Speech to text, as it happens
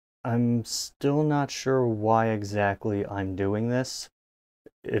I'm still not sure why exactly I'm doing this.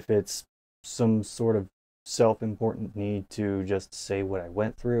 If it's some sort of self-important need to just say what I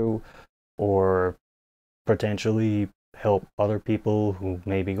went through, or potentially help other people who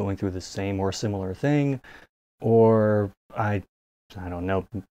may be going through the same or similar thing, or I don't know,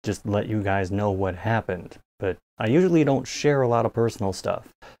 just let you guys know what happened. But I usually don't share a lot of personal stuff.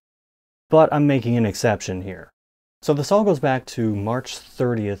 But I'm making an exception here. So this all goes back to March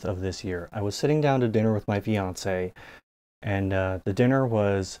 30th of this year. I was sitting down to dinner with my fiance, and the dinner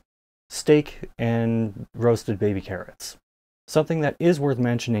was steak and roasted baby carrots. Something that is worth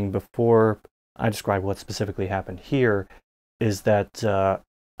mentioning before I describe what specifically happened here is that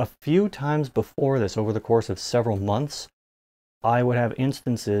a few times before this, over the course of several months, I would have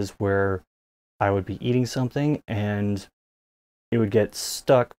instances where I would be eating something and it would get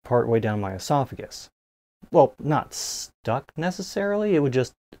stuck partway down my esophagus. Well, not stuck necessarily, it would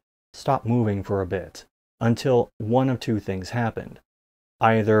just stop moving for a bit until one of two things happened.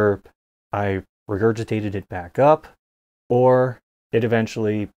 Either I regurgitated it back up, or it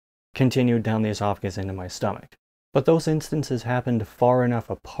eventually continued down the esophagus into my stomach. But those instances happened far enough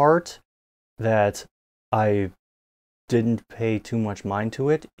apart that I didn't pay too much mind to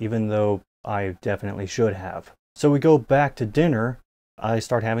it, even though I definitely should have. So we go back to dinner, I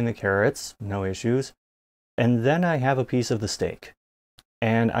start having the carrots, no issues, and then I have a piece of the steak,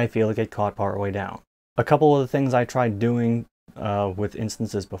 and I feel it get caught partway down. A couple of the things I tried doing with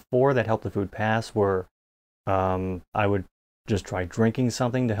instances before that helped the food pass were I would just try drinking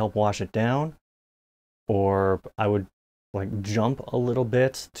something to help wash it down, or I would like jump a little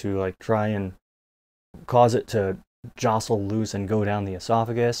bit to like try and cause it to jostle loose and go down the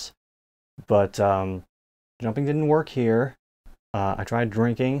esophagus. But jumping didn't work here. I tried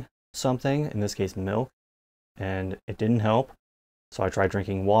drinking something, in this case milk, and it didn't help. So I tried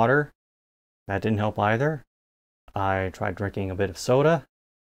drinking water. That didn't help either. I tried drinking a bit of soda.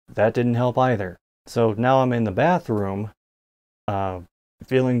 That didn't help either. So now I'm in the bathroom,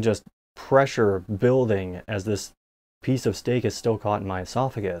 feeling just pressure building as this piece of steak is still caught in my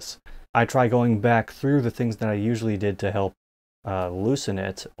esophagus. I try going back through the things that I usually did to help loosen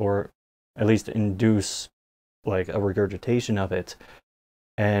it, or at least induce like a regurgitation of it,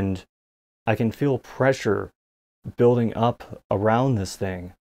 and I can feel pressure building up around this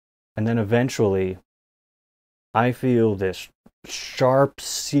thing, and then eventually I feel this sharp,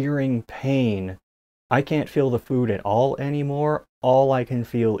 searing pain. I can't feel the food at all anymore. All I can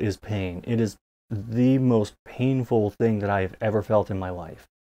feel is pain. It is the most painful thing that I have ever felt in my life.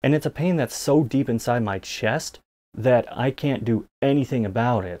 And it's a pain that's so deep inside my chest that I can't do anything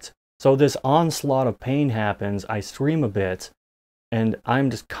about it. So this onslaught of pain happens, I scream a bit, and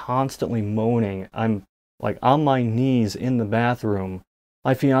I'm just constantly moaning. I'm like on my knees in the bathroom.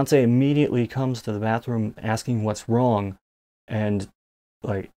 My fiance immediately comes to the bathroom asking what's wrong and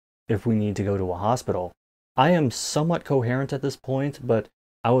like if we need to go to a hospital. I am somewhat coherent at this point, but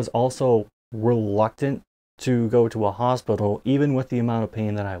I was also reluctant to go to a hospital even with the amount of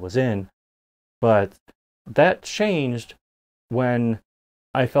pain that I was in. But that changed when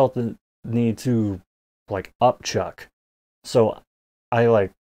I felt the need to like upchuck. So I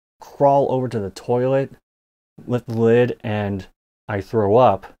like crawl over to the toilet, lift the lid, and I throw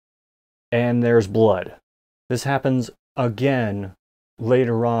up, and there's blood. This happens again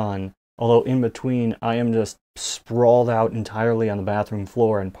later on, although in between I am just sprawled out entirely on the bathroom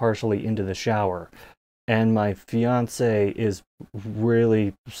floor and partially into the shower. And my fiance is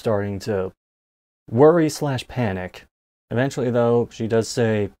really starting to worry slash panic. Eventually though, she does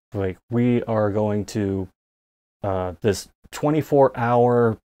say, like, we are going to this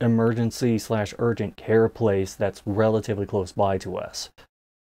 24-hour emergency slash urgent care place that's relatively close by to us.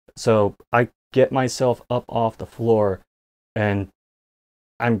 So I get myself up off the floor, and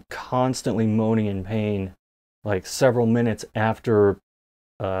I'm constantly moaning in pain, like several minutes after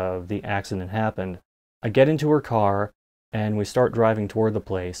the accident happened. I get into her car, and we start driving toward the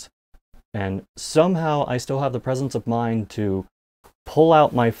place, and somehow I still have the presence of mind to pull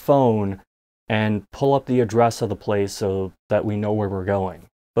out my phone and pull up the address of the place so that we know where we're going.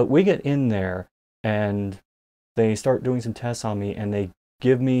 But we get in there, and they start doing some tests on me, and they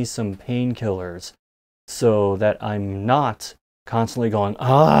give me some painkillers so that I'm not constantly going,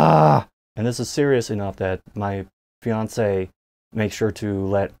 ah! And this is serious enough that my fiance makes sure to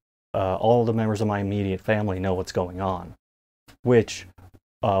let all the members of my immediate family know what's going on. Which,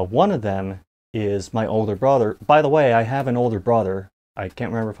 one of them is my older brother. By the way, I have an older brother. I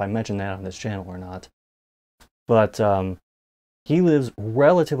can't remember if I mentioned that on this channel or not. But he lives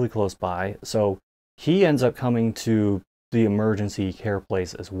relatively close by, so he ends up coming to the emergency care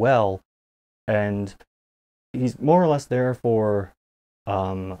place as well. And he's more or less there for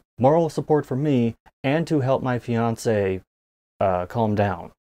moral support for me and to help my fiance calm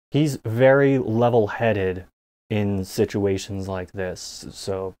down. He's very level-headed in situations like this,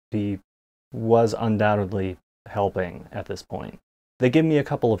 so he was undoubtedly helping at this point. They give me a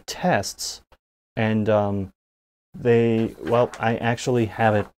couple of tests, and I actually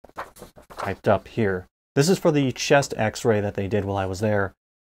have it typed up here. This is for the chest x-ray that they did while I was there.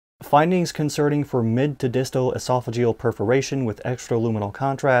 Findings concerning for mid to distal esophageal perforation with extraluminal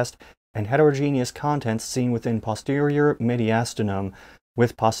contrast and heterogeneous contents seen within posterior mediastinum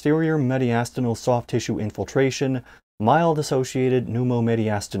with posterior mediastinal soft tissue infiltration, mild associated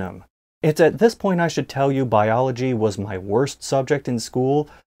pneumomediastinum. It's at this point I should tell you biology was my worst subject in school,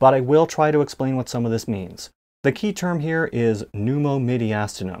 but I will try to explain what some of this means. The key term here is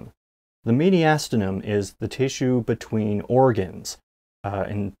pneumomediastinum. The mediastinum is the tissue between organs.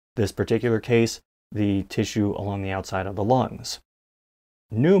 In this particular case, the tissue along the outside of the lungs.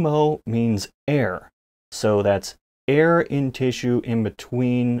 Pneumo means air, so that's air in tissue in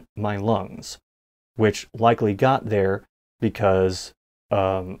between my lungs, which likely got there because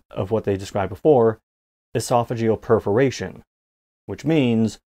of what they described before, esophageal perforation, which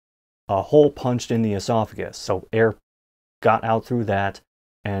means a hole punched in the esophagus, so air got out through that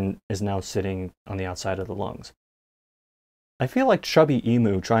and is now sitting on the outside of the lungs. I feel like Chubby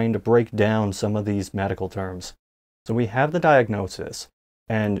Emu trying to break down some of these medical terms. So we have the diagnosis,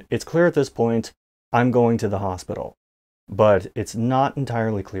 and it's clear at this point I'm going to the hospital. But it's not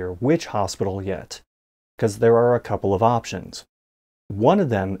entirely clear which hospital yet, because there are a couple of options. One of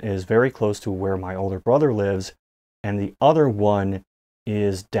them is very close to where my older brother lives, and the other one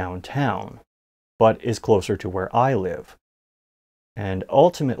is downtown, but is closer to where I live. And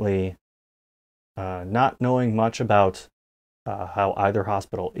ultimately, not knowing much about how either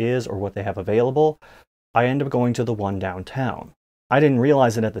hospital is or what they have available, I end up going to the one downtown. I didn't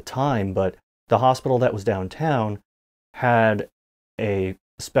realize it at the time, but the hospital that was downtown had a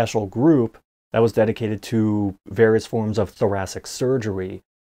special group that was dedicated to various forms of thoracic surgery,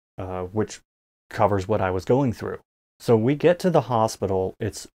 which covers what I was going through. So we get to the hospital,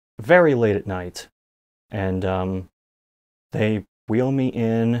 it's very late at night, and they wheel me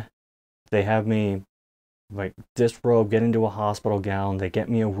in, they have me like disrobe, get into a hospital gown, they get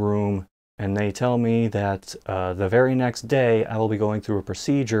me a room, and they tell me that the very next day I will be going through a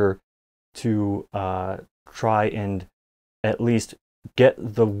procedure to try and at least get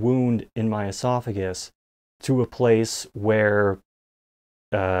the wound in my esophagus to a place where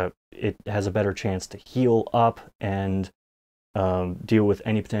it has a better chance to heal up and deal with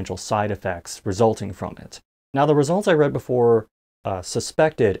any potential side effects resulting from it. Now, the results I read before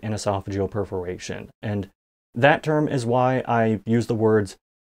suspected an esophageal perforation, and that term is why I use the words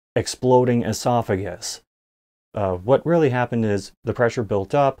exploding esophagus. What really happened is the pressure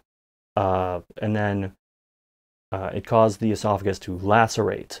built up, and then it caused the esophagus to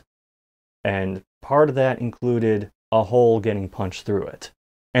lacerate. And part of that included a hole getting punched through it.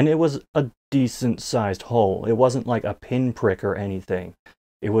 And it was a decent-sized hole. It wasn't like a pinprick or anything.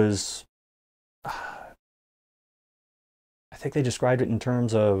 It was... I think they described it in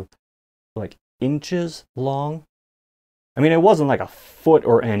terms of like inches long. I mean, it wasn't like a foot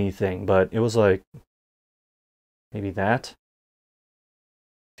or anything, but it was like maybe that,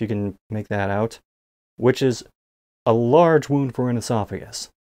 if you can make that out, which is a large wound for an esophagus.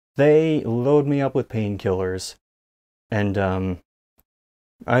 They load me up with painkillers, and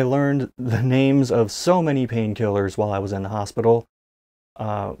I learned the names of so many painkillers while I was in the hospital,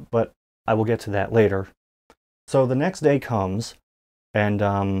 but I will get to that later. So the next day comes,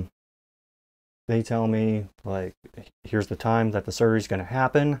 and they tell me, like, here's the time that the surgery's going to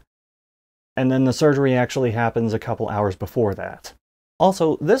happen, and then the surgery actually happens a couple hours before that.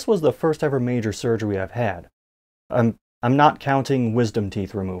 Also, this was the first ever major surgery I've had. I'm not counting wisdom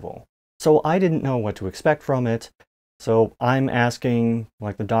teeth removal. So I didn't know what to expect from it, so I'm asking,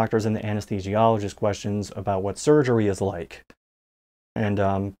 like, the doctors and the anesthesiologist questions about what surgery is like. And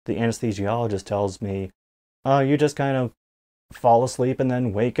the anesthesiologist tells me, you just kind of fall asleep and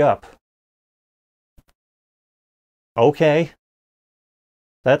then wake up. Okay.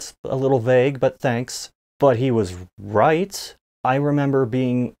 That's a little vague, but thanks. But he was right. I remember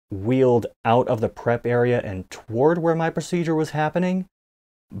being wheeled out of the prep area and toward where my procedure was happening,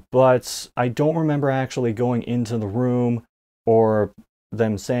 but I don't remember actually going into the room or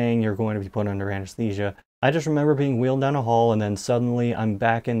them saying you're going to be put under anesthesia. I just remember being wheeled down a hall, and then suddenly I'm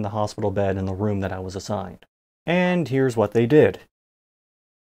back in the hospital bed in the room that I was assigned. And here's what they did.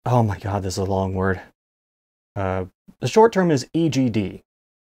 Oh my god, this is a long word. The short term is EGD,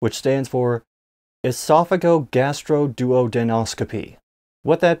 which stands for esophagogastroduodenoscopy.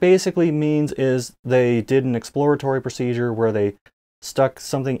 What that basically means is they did an exploratory procedure where they stuck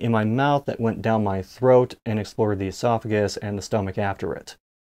something in my mouth that went down my throat and explored the esophagus and the stomach after it.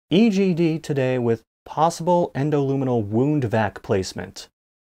 EGD today with possible endoluminal wound vac placement.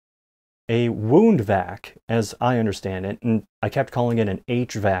 A wound vac, as I understand it, and I kept calling it an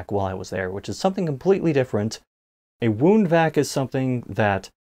HVAC while I was there, which is something completely different. A wound vac is something that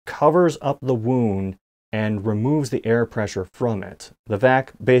covers up the wound and removes the air pressure from it. The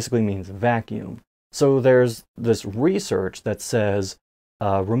vac basically means vacuum. So there's this research that says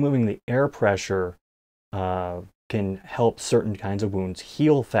removing the air pressure can help certain kinds of wounds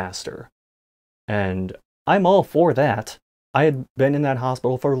heal faster. And I'm all for that. I had been in that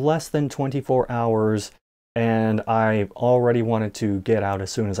hospital for less than 24 hours, and I already wanted to get out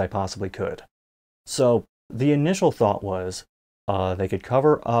as soon as I possibly could. So the initial thought was they could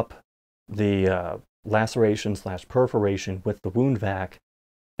cover up the laceration/perforation with the wound vac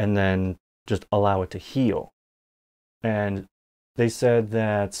and then just allow it to heal. And they said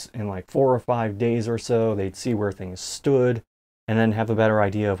that in like 4 or 5 days or so, they'd see where things stood and then have a better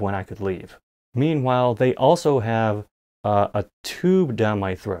idea of when I could leave. Meanwhile, they also have a tube down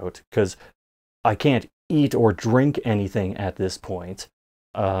my throat, because I can't eat or drink anything at this point.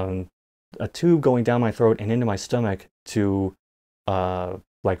 A tube going down my throat and into my stomach to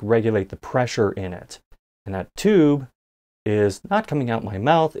like regulate the pressure in it. And that tube is not coming out my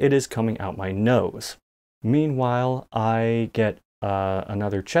mouth, it is coming out my nose. Meanwhile, I get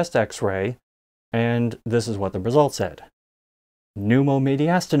another chest x-ray, and this is what the result said.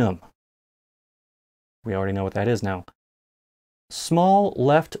 Pneumomediastinum. We already know what that is now. Small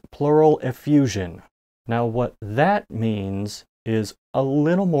left pleural effusion. Now what that means is a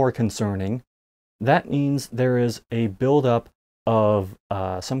little more concerning. That means there is a buildup of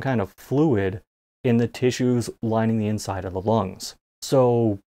some kind of fluid in the tissues lining the inside of the lungs.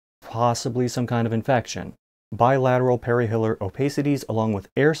 So possibly some kind of infection. Bilateral perihilar opacities along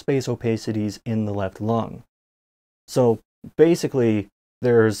with airspace opacities in the left lung. So basically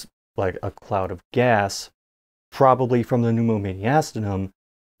there's like a cloud of gas, probably from the pneumomediastinum,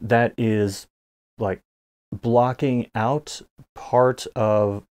 that is like blocking out part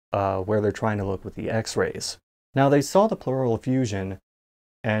of where they're trying to look with the x-rays. Now they saw the pleural effusion,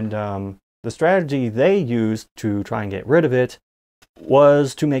 and the strategy they used to try and get rid of it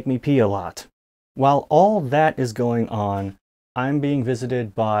was to make me pee a lot. While all that is going on, I'm being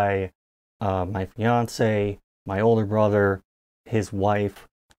visited by my fiance, my older brother, his wife,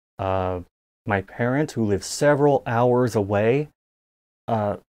 my parents, who live several hours away,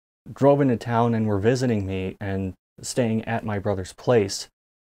 drove into town and were visiting me and staying at my brother's place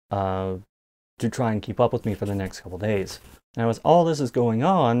to try and keep up with me for the next couple days. Now, as all this is going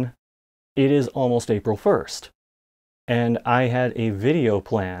on, it is almost April 1st. And I had a video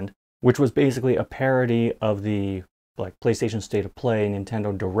planned, which was basically a parody of the like PlayStation State of Play,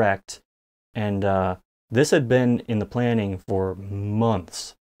 Nintendo Direct. And this had been in the planning for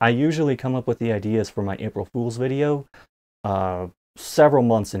months. I usually come up with the ideas for my April Fool's video several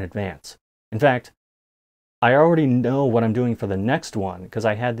months in advance. In fact, I already know what I'm doing for the next one because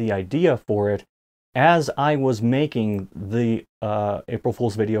I had the idea for it as I was making the April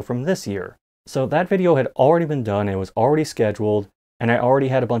Fool's video from this year. So that video had already been done, it was already scheduled, and I already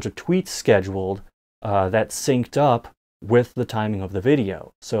had a bunch of tweets scheduled that synced up with the timing of the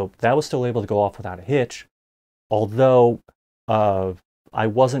video. So that was still able to go off without a hitch, although I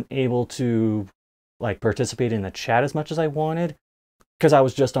wasn't able to like participate in the chat as much as I wanted because I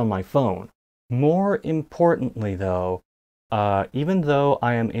was just on my phone. More importantly though, even though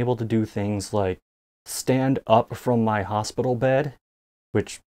I am able to do things like stand up from my hospital bed,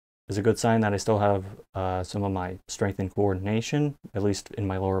 which is a good sign that I still have some of my strength and coordination, at least in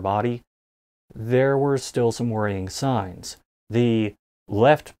my lower body, there were still some worrying signs. The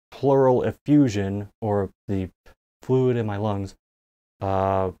left pleural effusion, or the fluid in my lungs,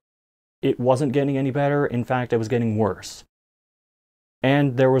 it wasn't getting any better. In fact, it was getting worse.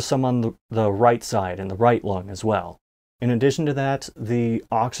 And there was some on the right side, in the right lung as well. In addition to that, the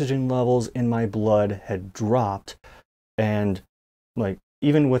oxygen levels in my blood had dropped, and like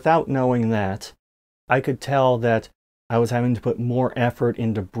even without knowing that, I could tell that I was having to put more effort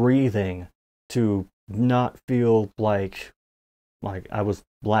into breathing to not feel like I was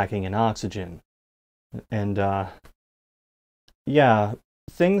lacking in oxygen. And yeah,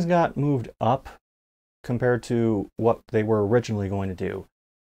 things got moved up compared to what they were originally going to do.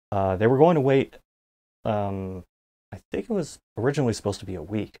 They were going to wait, I think it was originally supposed to be a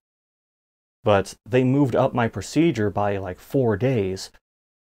week. but they moved up my procedure by like 4 days,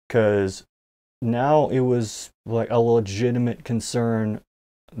 because now it was like a legitimate concern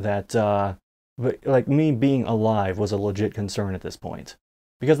that, like me being alive was a legit concern at this point.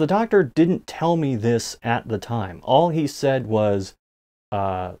 Because the doctor didn't tell me this at the time. All he said was,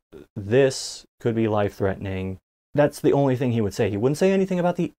 this could be life-threatening. That's the only thing he would say. He wouldn't say anything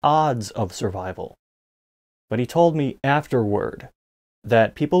about the odds of survival. But he told me afterward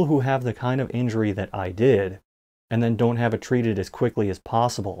that people who have the kind of injury that I did, and then don't have it treated as quickly as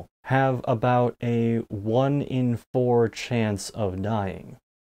possible, have about a 1 in 4 chance of dying.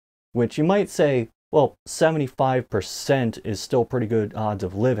 Which you might say, well, 75% is still pretty good odds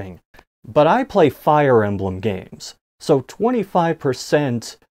of living. But I play Fire Emblem games, so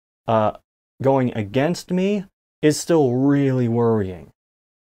 25% going against me is still really worrying.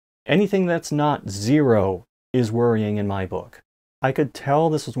 Anything that's not 0 is worrying in my book. I could tell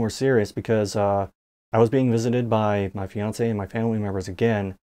this was more serious because I was being visited by my fiance and my family members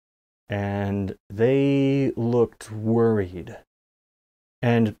again, and they looked worried.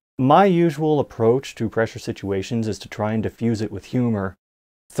 And my usual approach to pressure situations is to try and diffuse it with humor.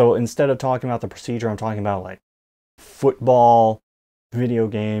 So instead of talking about the procedure, I'm talking about like football, video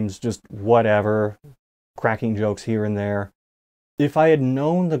games, just whatever, cracking jokes here and there. If I had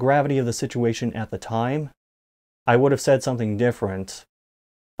known the gravity of the situation at the time, I would have said something different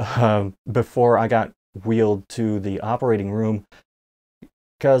before I got wheeled to the operating room.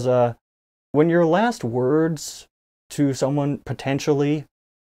 Because when your last words to someone potentially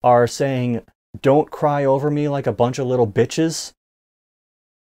are saying, "Don't cry over me like a bunch of little bitches,"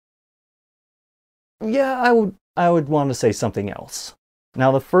 yeah, I would want to say something else.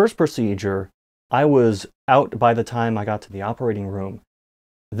 Now, the first procedure, I was out by the time I got to the operating room.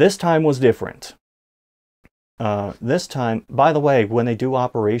 This time was different. This time, by the way, when they do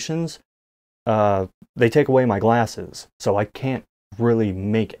operations, they take away my glasses, so I can't really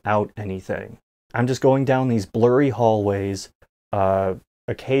make out anything. I'm just going down these blurry hallways,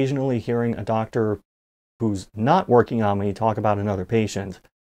 occasionally hearing a doctor who's not working on me talk about another patient.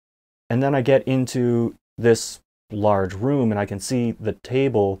 And then I get into this large room and I can see the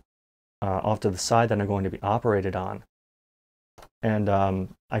table off to the side that I'm going to be operated on. And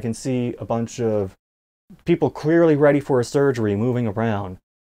I can see a bunch of people clearly ready for a surgery moving around.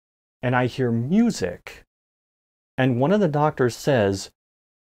 And I hear music. And one of the doctors says,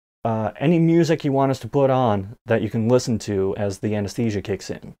 any music you want us to put on that you can listen to as the anesthesia kicks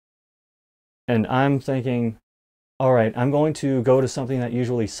in. And I'm thinking, all right, I'm going to go to something that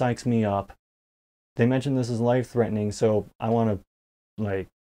usually psychs me up. They mentioned this is life-threatening, so I want to, like,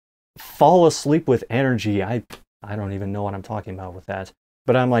 fall asleep with energy. I don't even know what I'm talking about with that.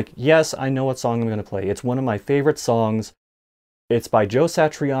 But I'm like, yes, I know what song I'm going to play. It's one of my favorite songs. It's by Joe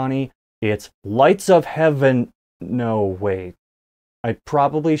Satriani. It's Lights of Heaven. No, wait. I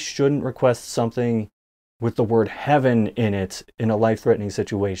probably shouldn't request something with the word heaven in it in a life-threatening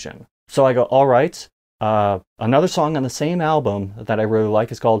situation. So I go, all right. Another song on the same album that I really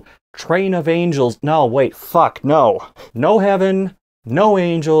like is called Train of Angels. No, wait, fuck, no. No heaven, no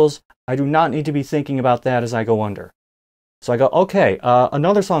angels. I do not need to be thinking about that as I go under. So I go, okay,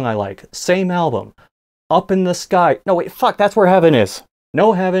 another song I like, same album, Up in the Sky. No, wait, fuck, that's where heaven is.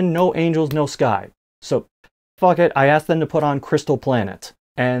 No heaven, no angels, no sky. So, fuck it, I asked them to put on Crystal Planet.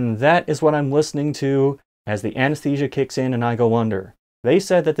 And that is what I'm listening to as the anesthesia kicks in and I go under. They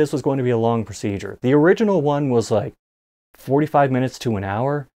said that this was going to be a long procedure. The original one was like 45 minutes to an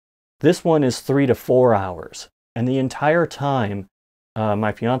hour. This one is 3 to 4 hours. And the entire time,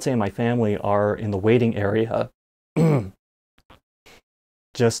 my fiance and my family are in the waiting area,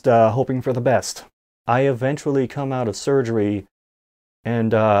 just hoping for the best. I eventually come out of surgery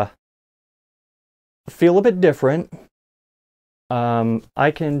and feel a bit different.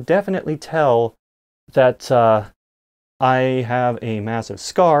 I can definitely tell that I have a massive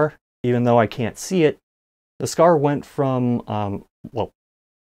scar, even though I can't see it. The scar went from, well,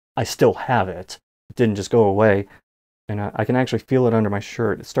 I still have it. It didn't just go away. And I can actually feel it under my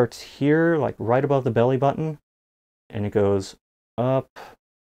shirt. It starts here, like right above the belly button. And it goes up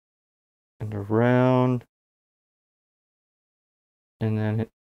and around. And then it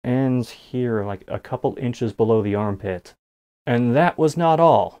ends here, like a couple inches below the armpit. And that was not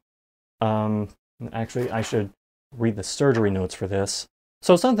all. Actually, I should read the surgery notes for this.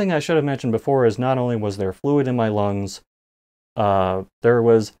 So something I should have mentioned before is not only was there fluid in my lungs, there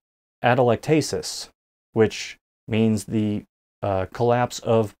was atelectasis, which means the collapse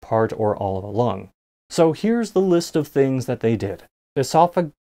of part or all of a lung. So here's the list of things that they did.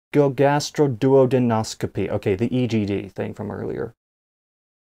 Esophagogastroduodenoscopy. Okay, the EGD thing from earlier.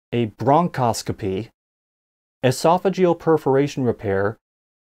 a bronchoscopy, esophageal perforation repair,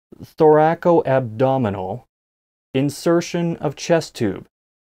 thoracoabdominal, insertion of chest tube,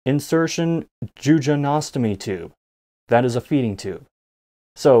 insertion jejunostomy tube. That is a feeding tube.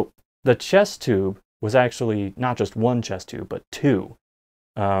 So the chest tube was actually not just one chest tube, but two.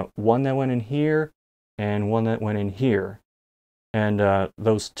 One that went in here and one that went in here. And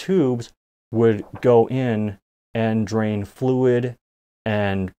those tubes would go in and drain fluid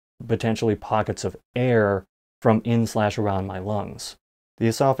and potentially pockets of air from in/around my lungs. The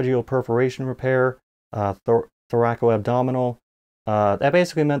esophageal perforation repair, thoracoabdominal, that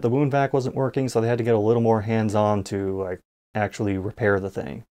basically meant the wound vac wasn't working, so they had to get a little more hands-on to actually repair the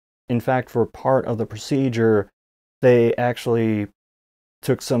thing. In fact, for part of the procedure, they actually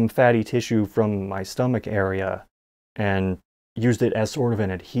took some fatty tissue from my stomach area and used it as sort of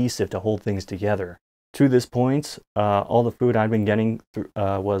an adhesive to hold things together. To this point, all the food I'd been getting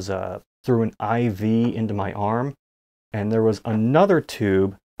was through an IV into my arm, and there was another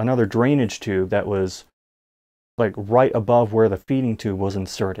tube, another drainage tube that was like right above where the feeding tube was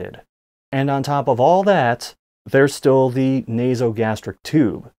inserted. And on top of all that, there's still the nasogastric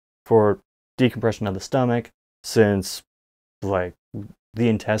tube for decompression of the stomach, since like the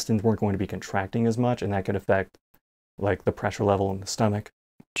intestines weren't going to be contracting as much, and that could affect like the pressure level in the stomach.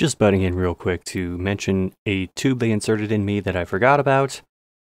 Just butting in real quick to mention a tube they inserted in me that I forgot about,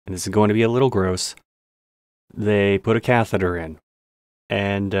 and this is going to be a little gross. They put a catheter in,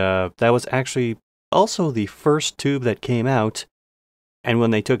 and that was actually also the first tube that came out, and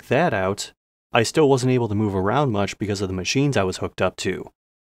when they took that out, I still wasn't able to move around much because of the machines I was hooked up to.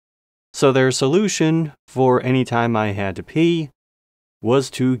 So their solution for any time I had to pee was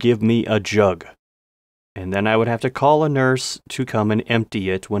to give me a jug, and then I would have to call a nurse to come and empty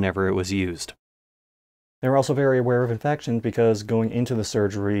it whenever it was used. They were also very aware of infections because going into the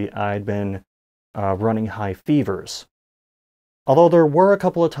surgery, I'd been running high fevers. Although there were a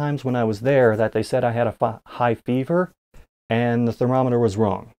couple of times when I was there that they said I had a high fever, and the thermometer was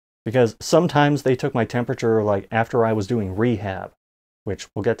wrong. Because sometimes they took my temperature like after I was doing rehab, which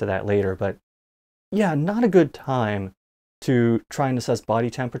we'll get to that later, but yeah, not a good time to try and assess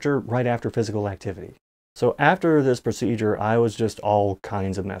body temperature right after physical activity. So after this procedure, I was just all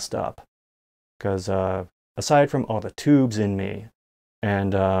kinds of messed up. Because aside from all the tubes in me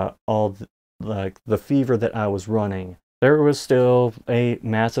and all the fever that I was running, there was still a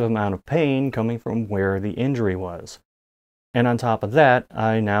massive amount of pain coming from where the injury was. And on top of that,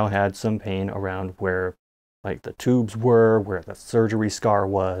 I now had some pain around where like the tubes were, where the surgery scar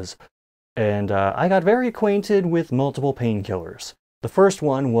was, and I got very acquainted with multiple painkillers. The first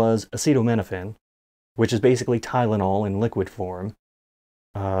one was acetaminophen, which is basically Tylenol in liquid form.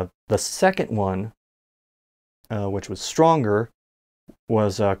 The second one, which was stronger,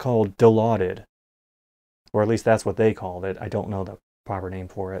 was called Dilaudid, or at least that's what they called it. I don't know the proper name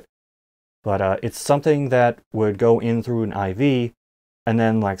for it. But it's something that would go in through an IV, and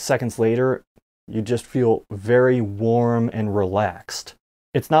then like seconds later, you just feel very warm and relaxed.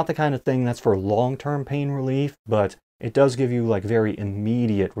 It's not the kind of thing that's for long-term pain relief, but it does give you like very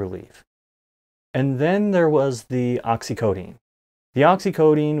immediate relief. And then there was the oxycodone. The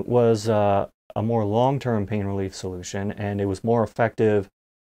oxycodone was a more long-term pain relief solution, and it was more effective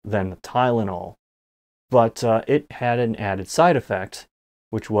than the Tylenol. But it had an added side effect,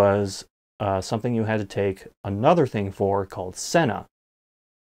 which was something you had to take another thing for called Senna.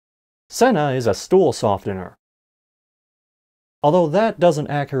 Senna is a stool softener. Although that doesn't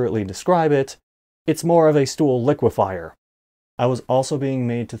accurately describe it, it's more of a stool liquefier. I was also being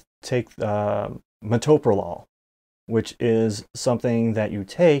made to take metoprolol, which is something that you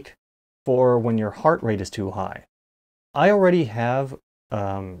take for when your heart rate is too high. I already have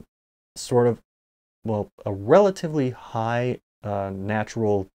sort of, well, a relatively high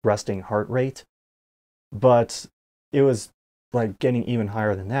natural resting heart rate, but it was like getting even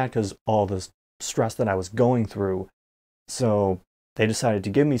higher than that because all the stress that I was going through. So they decided to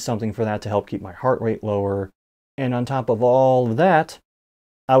give me something for that to help keep my heart rate lower. And on top of all of that,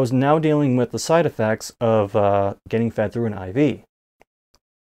 I was now dealing with the side effects of getting fed through an IV.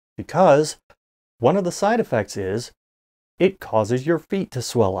 Because one of the side effects is it causes your feet to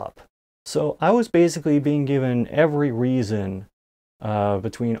swell up. So I was basically being given every reason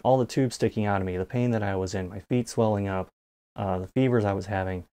between all the tubes sticking out of me, the pain that I was in, my feet swelling up, the fevers I was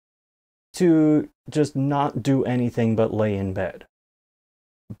having, to just not do anything but lay in bed.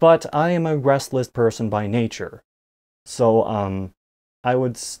 But I am a restless person by nature. So I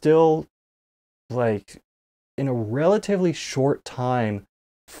would still, like, in a relatively short time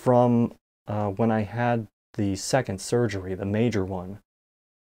from when I had the second surgery, the major one,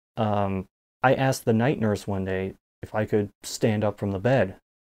 I asked the night nurse one day if I could stand up from the bed.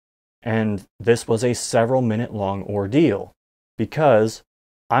 And this was a several minute long ordeal because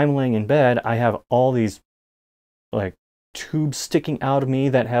I'm laying in bed. I have all these like tubes sticking out of me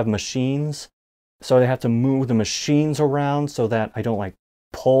that have machines. So they have to move the machines around so that I don't like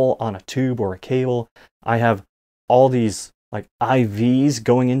pull on a tube or a cable. I have all these like IVs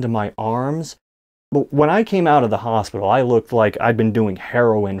going into my arms. But when I came out of the hospital, I looked like I'd been doing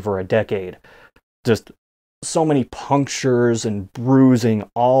heroin for a decade. Just so many punctures and bruising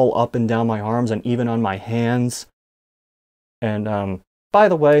all up and down my arms and even on my hands. And by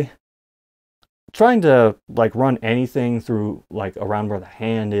the way, trying to like run anything through like around where the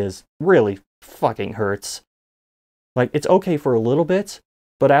hand is really fucking hurts. Like it's okay for a little bit,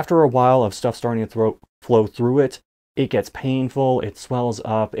 but after a while of stuff starting to flow through it, it gets painful, it swells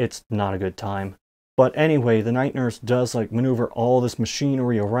up, it's not a good time. But anyway, the night nurse does like maneuver all this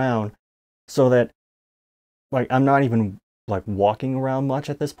machinery around so that like I'm not even like walking around much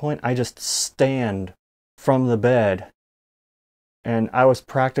at this point. I just stand from the bed and I was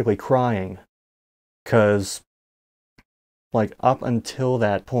practically crying because like up until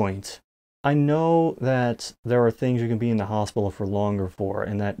that point, I know that there are things you can be in the hospital for longer for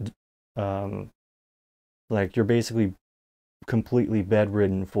and that like you're basically completely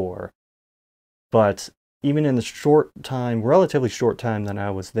bedridden for. But even in the short time, relatively short time that I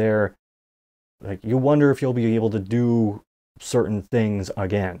was there, like you wonder if you'll be able to do certain things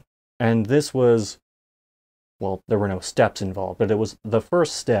again. And this was, well, there were no steps involved, but it was the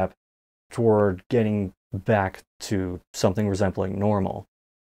first step toward getting back to something resembling normal.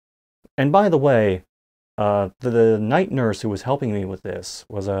 And by the way, the night nurse who was helping me with this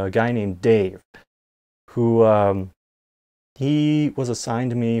was a guy named Dave, who he was assigned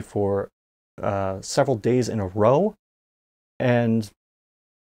to me for several days in a row, and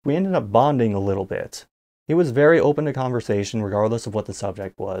we ended up bonding a little bit. He was very open to conversation regardless of what the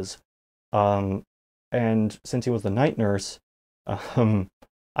subject was. And since he was the night nurse,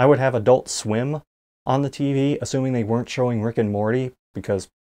 I would have Adult Swim on the TV, assuming they weren't showing Rick and Morty, because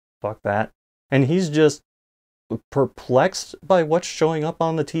fuck that. And he's just perplexed by what's showing up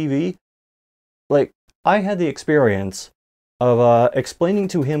on the TV. Like, I had the experience of explaining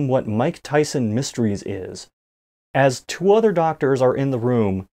to him what Mike Tyson Mysteries is, as two other doctors are in the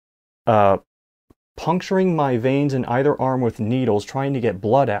room, puncturing my veins in either arm with needles, trying to get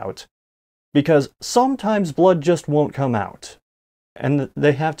blood out, because sometimes blood just won't come out, and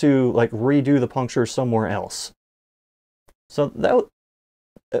they have to like redo the puncture somewhere else. So that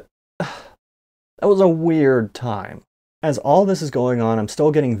was a weird time. As all this is going on, I'm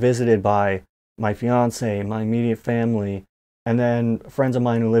still getting visited by my fiance, my immediate family, and then friends of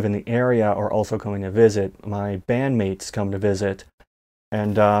mine who live in the area are also coming to visit. My bandmates come to visit.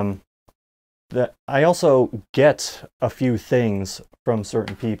 And I also get a few things from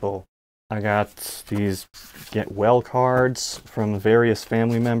certain people. I got these get well cards from various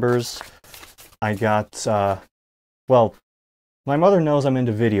family members. I got, well, my mother knows I'm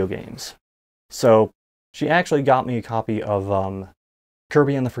into video games. So she actually got me a copy of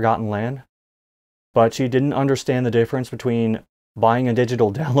Kirby and the Forgotten Land. But she didn't understand the difference between buying a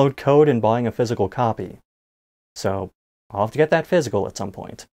digital download code and buying a physical copy. So I'll have to get that physical at some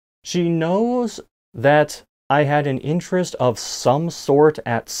point. She knows that I had an interest of some sort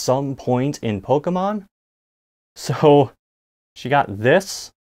at some point in Pokemon. So she got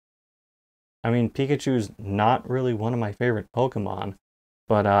this. I mean, Pikachu's not really one of my favorite Pokemon,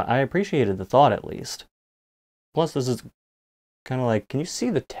 but I appreciated the thought at least. Plus, this is kind of like, can you see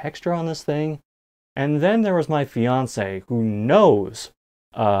the texture on this thing? And then there was my fiance, who knows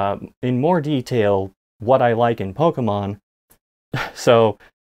in more detail what I like in Pokemon. So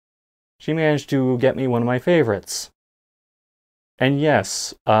she managed to get me one of my favorites. And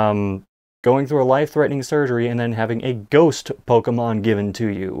yes, going through a life-threatening surgery and then having a ghost Pokemon given to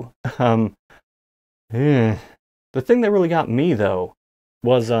you. The thing that really got me, though,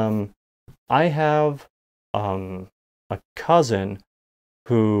 was I have a cousin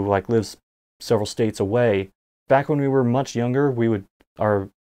who like lives several states away. Back when we were much younger, our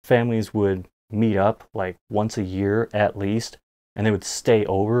families would meet up like once a year at least, and they would stay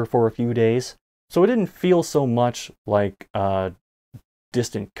over for a few days. So it didn't feel so much like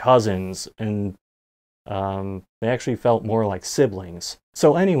distant cousins, and they actually felt more like siblings.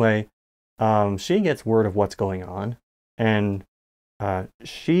 So anyway, she gets word of what's going on, and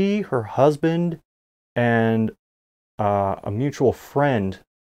she, her husband, and a mutual friend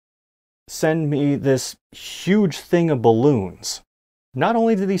send me this huge thing of balloons. Not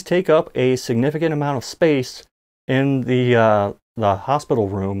only do these take up a significant amount of space in the the hospital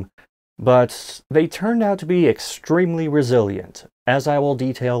room, but they turned out to be extremely resilient, as I will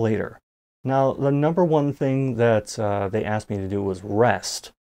detail later. Now, the number one thing that they asked me to do was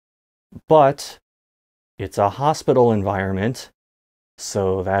rest, but it's a hospital environment,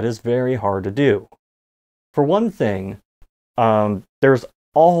 so that is very hard to do. For one thing, there's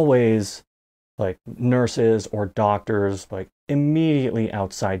always like nurses or doctors like immediately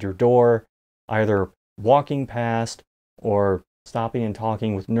outside your door, either walking past or stopping and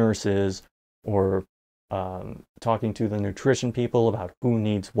talking with nurses, or talking to the nutrition people about who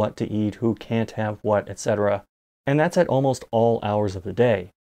needs what to eat, who can't have what, etc. And that's at almost all hours of the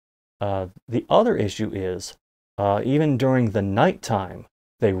day. The other issue is, even during the nighttime,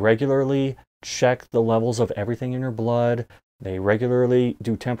 they regularly check the levels of everything in your blood. They regularly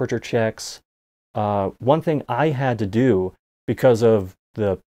do temperature checks. One thing I had to do because of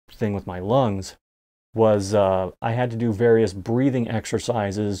the thing with my lungs was I had to do various breathing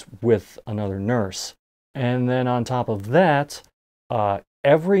exercises with another nurse. And then on top of that,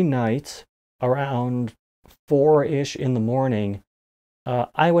 every night around 4-ish in the morning,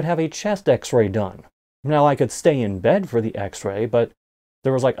 I would have a chest x-ray done. Now I could stay in bed for the x-ray, but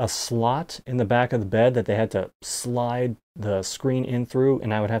there was like a slot in the back of the bed that they had to slide the screen in through,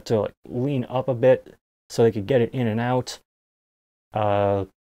 and I would have to like lean up a bit so they could get it in and out.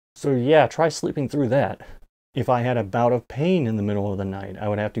 So yeah, try sleeping through that. If I had a bout of pain in the middle of the night, I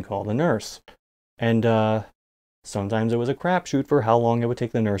would have to call the nurse. And sometimes it was a crapshoot for how long it would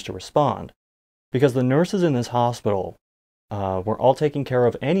take the nurse to respond. Because the nurses in this hospital were all taking care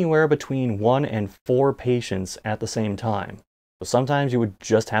of anywhere between 1 and 4 patients at the same time. So sometimes you would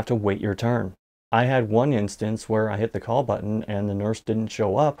just have to wait your turn. I had one instance where I hit the call button and the nurse didn't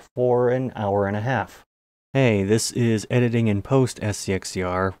show up for an hour and a half. Hey, this is Editing in Post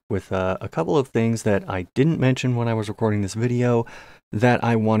SCXCR with a couple of things that I didn't mention when I was recording this video that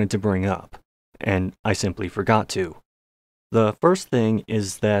I wanted to bring up, and I simply forgot to. The first thing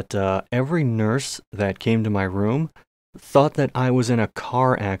is that every nurse that came to my room thought that I was in a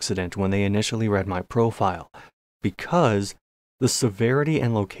car accident when they initially read my profile, because the severity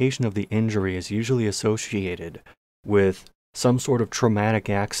and location of the injury is usually associated with some sort of traumatic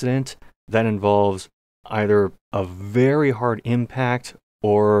accident that involves either a very hard impact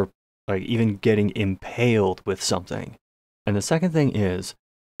or like even getting impaled with something. And the second thing is,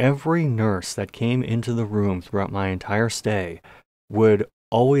 every nurse that came into the room throughout my entire stay would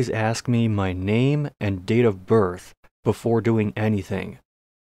always ask me my name and date of birth before doing anything.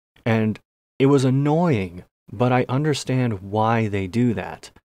 And it was annoying, but I understand why they do that.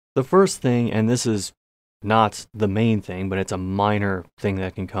 The first thing, and this is not the main thing, but it's a minor thing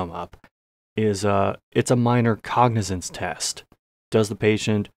that can come up, is it's a minor cognizance test. Does the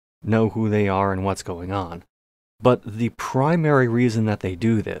patient know who they are and what's going on? But the primary reason that they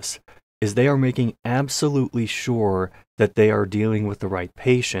do this is they are making absolutely sure that they are dealing with the right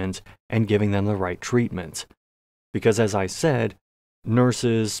patient and giving them the right treatment. Because as I said,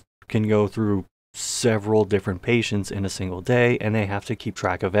 nurses can go through several different patients in a single day, and they have to keep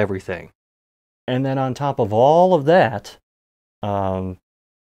track of everything. And then on top of all of that,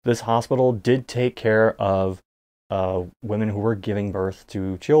 this hospital did take care of women who were giving birth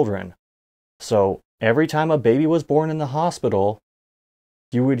to children. So every time a baby was born in the hospital,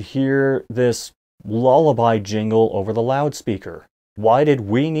 you would hear this lullaby jingle over the loudspeaker. Why did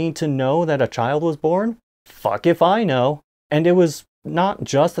we need to know that a child was born? Fuck if I know. And it was not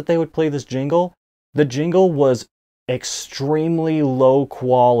just that they would play this jingle. The jingle was extremely low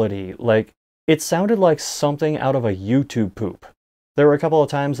quality. Like, it sounded like something out of a YouTube poop. There were a couple of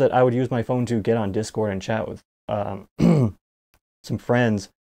times that I would use my phone to get on Discord and chat with some friends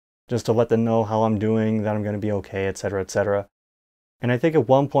just to let them know how I'm doing, that I'm going to be okay, etc., etc. And I think at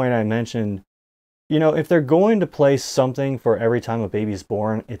one point I mentioned, you know, if they're going to play something for every time a baby's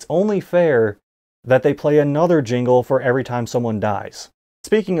born, it's only fair that they play another jingle for every time someone dies.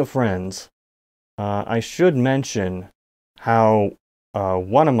 Speaking of friends, I should mention how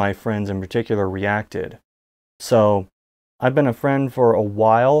one of my friends in particular reacted. So, I've been a friend for a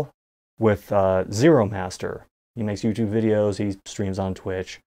while with Zero Master. He makes YouTube videos, he streams on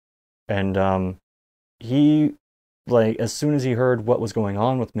Twitch. And he, like, as soon as he heard what was going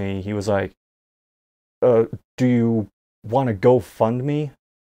on with me, he was like, do you want a GoFundMe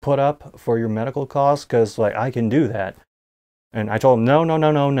put up for your medical costs? Because, like, I can do that. And I told him,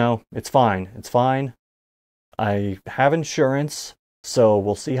 no, it's fine. It's fine. I have insurance, so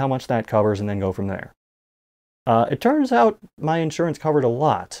we'll see how much that covers and then go from there. It turns out my insurance covered a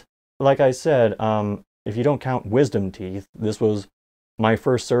lot. Like I said, if you don't count wisdom teeth, this was my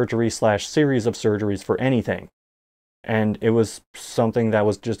first surgery / series of surgeries for anything. And it was something that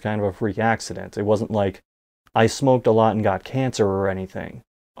was just kind of a freak accident. It wasn't like I smoked a lot and got cancer or anything.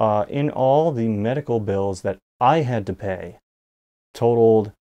 In all, the medical bills that I had to pay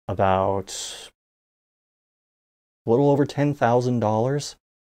totaled about a little over $10,000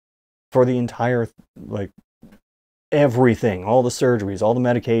 for the entire, like, everything, all the surgeries, all the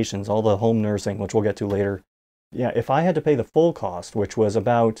medications, all the home nursing, which we'll get to later. Yeah, if I had to pay the full cost, which was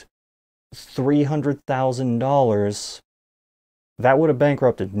about $300,000, that would have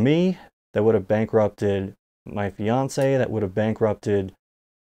bankrupted me, that would have bankrupted my fiance, that would have bankrupted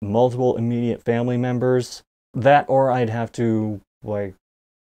multiple immediate family members. That, or I'd have to, like,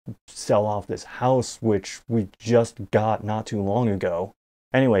 sell off this house, which we just got not too long ago.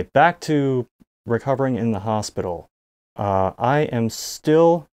 Anyway, back to recovering in the hospital. I am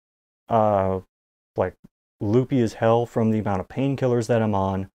still, like, loopy as hell from the amount of painkillers that I'm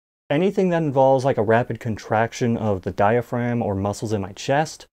on. Anything that involves, like, a rapid contraction of the diaphragm or muscles in my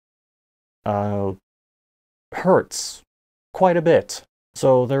chest, hurts quite a bit.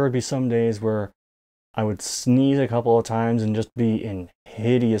 So there would be some days where I would sneeze a couple of times and just be in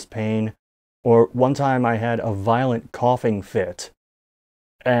hideous pain. Or one time I had a violent coughing fit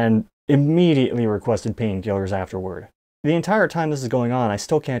and immediately requested painkillers afterward. The entire time this is going on, I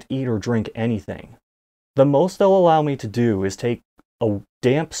still can't eat or drink anything. The most they'll allow me to do is take a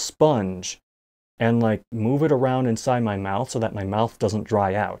damp sponge and, like, move it around inside my mouth so that my mouth doesn't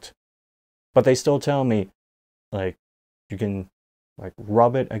dry out. But they still tell me, like, you can, like,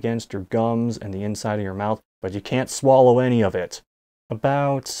 rub it against your gums and the inside of your mouth, but you can't swallow any of it.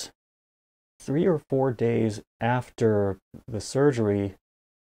 About 3 or 4 days after the surgery,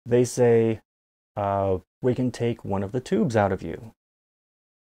 they say, we can take one of the tubes out of you.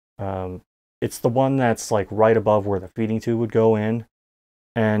 It's the one that's, like, right above where the feeding tube would go in.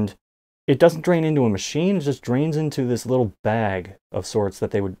 And it doesn't drain into a machine, it just drains into this little bag of sorts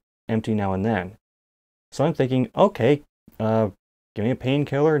that they would empty now and then. So I'm thinking, okay, give me a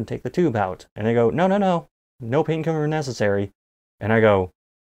painkiller and take the tube out. And they go, no painkiller necessary. And I go,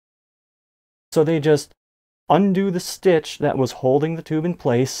 so they just undo the stitch that was holding the tube in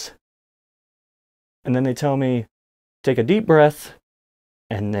place. And then they tell me, take a deep breath,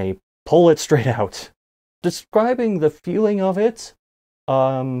 and they pull it straight out. Describing the feeling of it,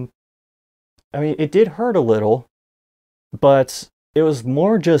 I mean, it did hurt a little, but it was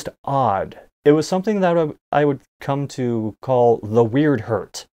more just odd. It was something that I would come to call the weird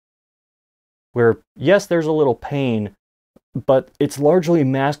hurt. Where, yes, there's a little pain, but it's largely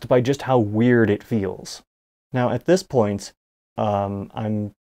masked by just how weird it feels. Now, at this point,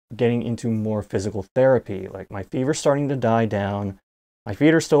 I'm getting into more physical therapy. Like, my fever's starting to die down. My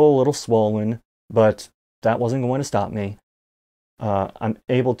feet are still a little swollen, but that wasn't going to stop me. I'm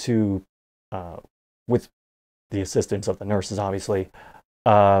able to, with the assistance of the nurses, obviously,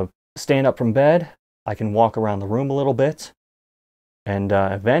 stand up from bed. I can walk around the room a little bit. And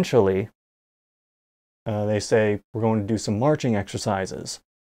eventually, they say, we're going to do some marching exercises,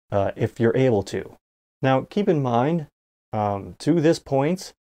 if you're able to. Now, keep in mind, to this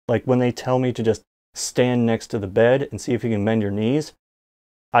point, like, when they tell me to just stand next to the bed and see if you can bend your knees,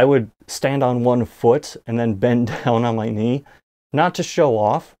 I would stand on one foot and then bend down on my knee, not to show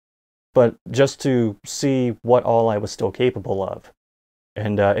off, but just to see what all I was still capable of.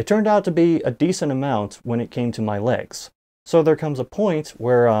 And it turned out to be a decent amount when it came to my legs. So there comes a point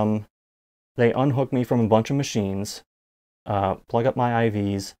where they unhook me from a bunch of machines, plug up my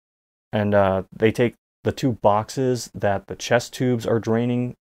IVs, and they take the 2 boxes that the chest tubes are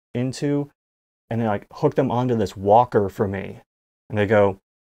draining into, and they, like, hook them onto this walker for me. And they go,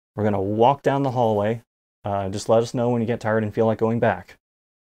 we're going to walk down the hallway. Just let us know when you get tired and feel like going back.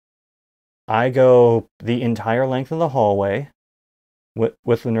 I go the entire length of the hallway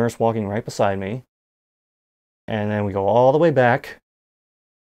with the nurse walking right beside me. And then we go all the way back.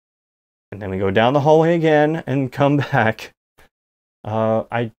 And then we go down the hallway again and come back.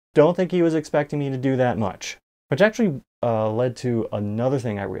 I don't think he was expecting me to do that much. Which actually led to another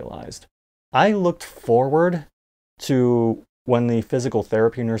thing I realized. I looked forward to when the physical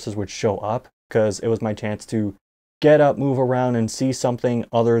therapy nurses would show up, because it was my chance to get up, move around, and see something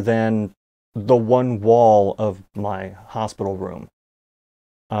other than the one wall of my hospital room.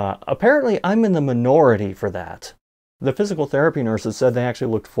 Apparently, I'm in the minority for that. The physical therapy nurses said they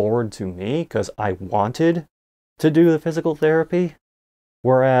actually looked forward to me because I wanted to do the physical therapy,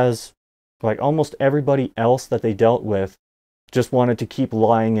 whereas, like, almost everybody else that they dealt with just wanted to keep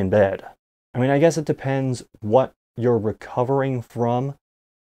lying in bed. I mean, I guess it depends what you're recovering from.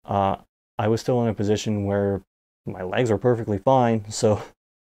 I was still in a position where my legs were perfectly fine, so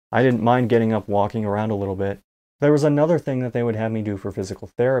I didn't mind getting up, walking around a little bit. There was another thing that they would have me do for physical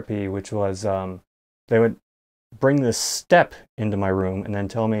therapy, which was they would bring this step into my room and then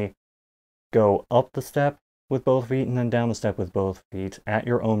tell me, go up the step with both feet and then down the step with both feet at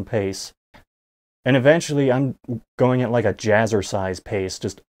your own pace. And eventually I'm going at like a jazzercise pace,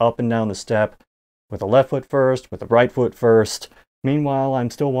 just up and down the step with the left foot first, with the right foot first. Meanwhile, I'm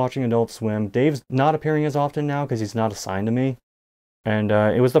still watching Adult Swim. Dave's not appearing as often now because he's not assigned to me. And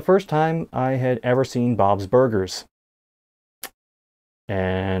it was the first time I had ever seen Bob's Burgers.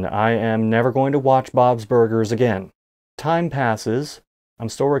 And I am never going to watch Bob's Burgers again. Time passes. I'm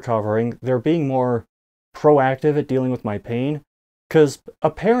still recovering. They're being more proactive at dealing with my pain. Because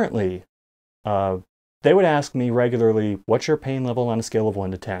apparently, they would ask me regularly, what's your pain level on a scale of 1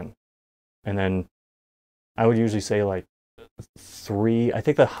 to 10? And then I would usually say like 3. I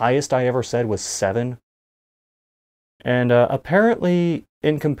think the highest I ever said was 7. And apparently,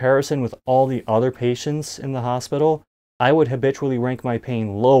 in comparison with all the other patients in the hospital, I would habitually rank my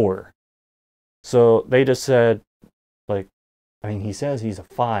pain lower. So they just said, like, I mean, he says he's a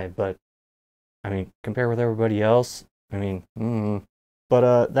 5, but, I mean, compared with everybody else, I mean,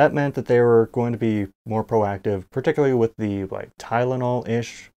 But that meant that they were going to be more proactive, particularly with the, like,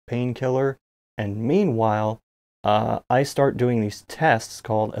 Tylenol-ish painkiller. And meanwhile, I start doing these tests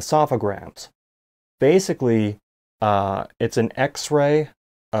called esophograms. Basically, it's an X-ray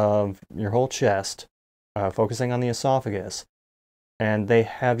of your whole chest, focusing on the esophagus, and they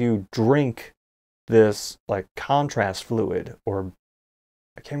have you drink this like contrast fluid, or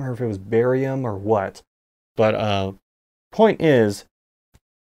I can't remember if it was barium or what, but point is,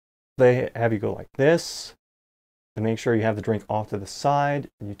 they have you go like this, and make sure you have the drink off to the side,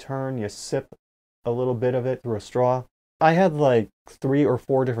 you turn, you sip a little bit of it through a straw. I had like 3 or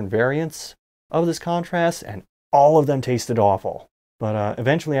 4 different variants of this contrast, and all of them tasted awful. But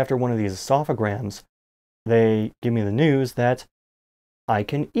eventually, after one of these esophograms, they give me the news that I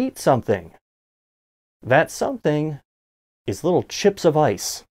can eat something. That something is little chips of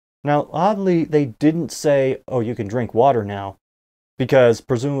ice. Now, oddly, they didn't say, oh, you can drink water now, because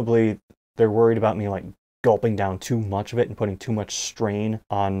presumably they're worried about me like gulping down too much of it and putting too much strain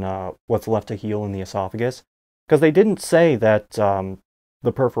on what's left to heal in the esophagus. Because they didn't say that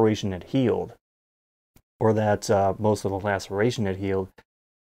the perforation had healed, or that most of the laceration had healed.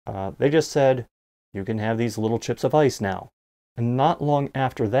 They just said, you can have these little chips of ice now. And not long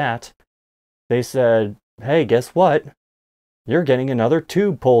after that, they said, hey, guess what? You're getting another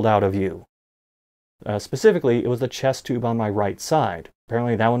tube pulled out of you. Specifically, it was the chest tube on my right side.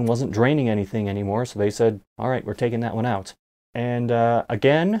 Apparently that one wasn't draining anything anymore, so they said, all right, we're taking that one out. And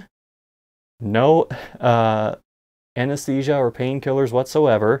again, no anesthesia or painkillers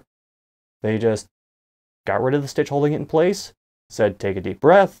whatsoever. They just got rid of the stitch holding it in place, said take a deep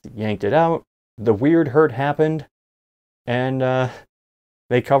breath, yanked it out, the weird hurt happened, and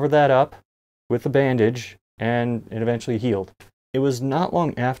they covered that up with a bandage, and it eventually healed. It was not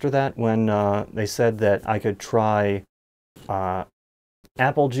long after that when they said that I could try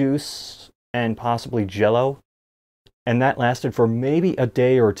apple juice and possibly Jell-O, and that lasted for maybe a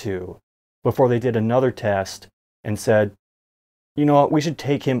day or two before they did another test and said, you know what, we should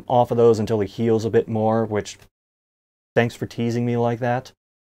take him off of those until he heals a bit more, which, thanks for teasing me like that.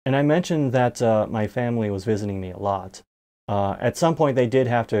 And I mentioned that my family was visiting me a lot. At some point, they did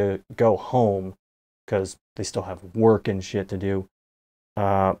have to go home, because they still have work and shit to do.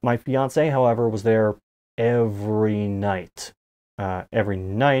 My fiance, however, was there every night.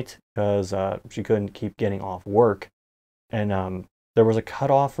 Because she couldn't keep getting off work. And there was a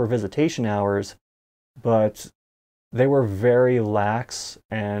cutoff for visitation hours, but they were very lax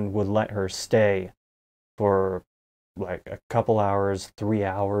and would let her stay for like a couple hours, 3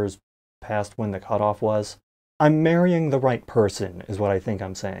 hours past when the cutoff was. I'm marrying the right person, is what I think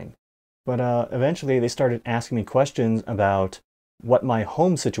I'm saying. But eventually they started asking me questions about what my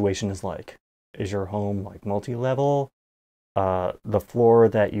home situation is like. Is your home like multi-level? The floor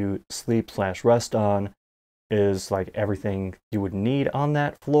that you sleep/rest on is like everything you would need on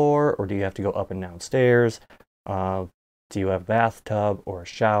that floor, or do you have to go up and down stairs? Do you have a bathtub or a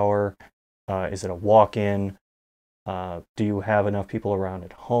shower? Is it a walk-in? Do you have enough people around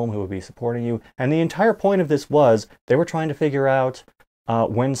at home who would be supporting you? And the entire point of this was they were trying to figure out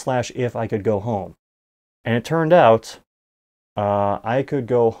when/if I could go home. And it turned out I could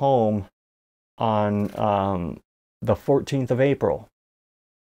go home on the 14th of April,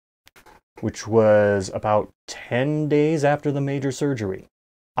 which was about 10 days after the major surgery.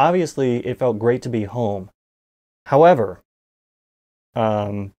 Obviously, it felt great to be home. However,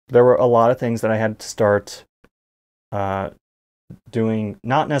 there were a lot of things that I had to start doing,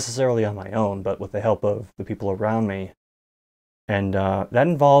 not necessarily on my own, but with the help of the people around me. And that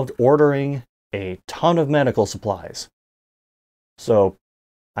involved ordering a ton of medical supplies. So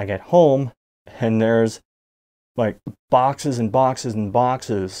I get home, and there's like boxes and boxes and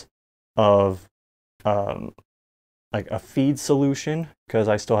boxes of like a feed solution, because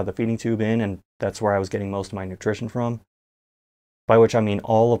I still had the feeding tube in, and that's where I was getting most of my nutrition from. By which I mean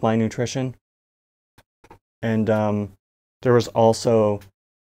all of my nutrition. And there was also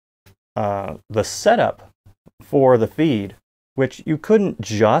the setup for the feed, which you couldn't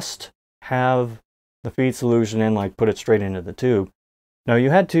just have the feed solution in, like put it straight into the tube. No, you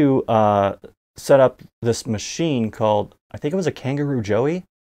had to set up this machine called, I think it was a Kangaroo Joey.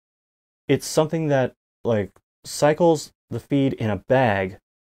 It's something that like cycles the feed in a bag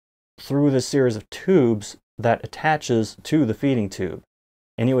through this series of tubes that attaches to the feeding tube.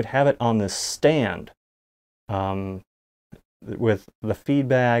 And you would have it on this stand with the feed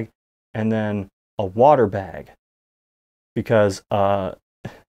bag and then a water bag. Because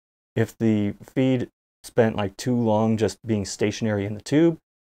if the feed spent like too long just being stationary in the tube,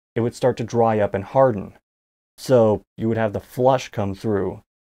 it would start to dry up and harden. So you would have the flush come through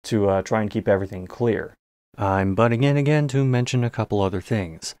to try and keep everything clear. I'm butting in again to mention a couple other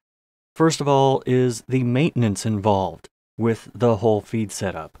things. First of all is the maintenance involved with the whole feed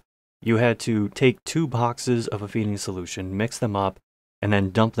setup. You had to take 2 boxes of a feeding solution, mix them up, and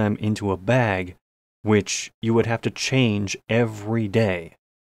then dump them into a bag, which you would have to change every day.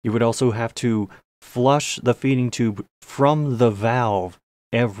 You would also have to flush the feeding tube from the valve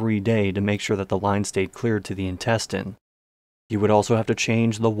every day to make sure that the line stayed clear to the intestine. You would also have to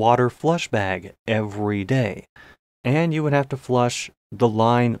change the water flush bag every day. And you would have to flush the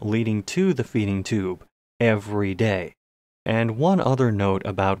line leading to the feeding tube every day. And one other note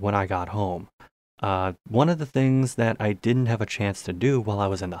about when I got home. One of the things that I didn't have a chance to do while I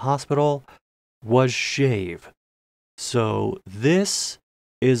was in the hospital was shave. So this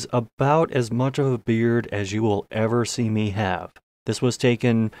is about as much of a beard as you will ever see me have. This was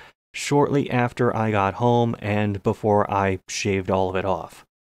taken shortly after I got home and before I shaved all of it off.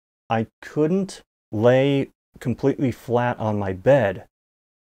 I couldn't lay completely flat on my bed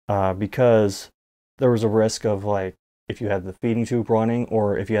because there was a risk of, like, if you had the feeding tube running,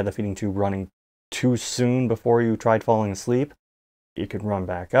 or if you had the feeding tube running too soon before you tried falling asleep, it could run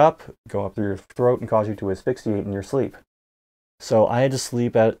back up, go up through your throat, and cause you to asphyxiate in your sleep. So I had to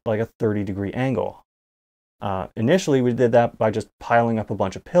sleep at like a 30-degree angle. Initially, we did that by just piling up a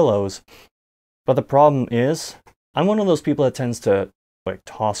bunch of pillows, but the problem is, I'm one of those people that tends to like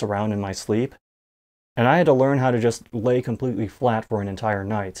toss around in my sleep, and I had to learn how to just lay completely flat for an entire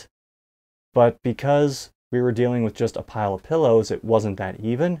night. But because we were dealing with just a pile of pillows, it wasn't that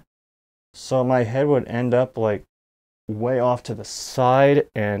even. So my head would end up like way off to the side,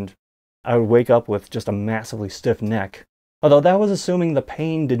 and I would wake up with just a massively stiff neck. Although that was assuming the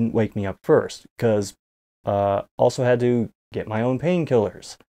pain didn't wake me up first, because also had to get my own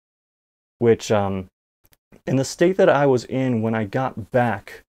painkillers. Which, in the state that I was in when I got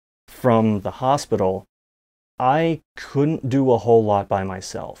back from the hospital, I couldn't do a whole lot by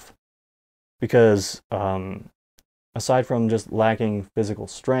myself. Because, aside from just lacking physical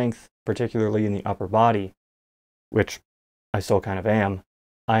strength, particularly in the upper body, which I still kind of am,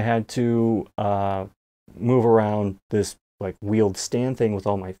 I had to move around this like wheeled stand thing with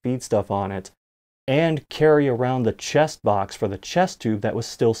all my feed stuff on it, and carry around the chest box for the chest tube that was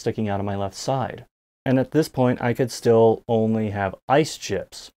still sticking out of my left side. And at this point, I could still only have ice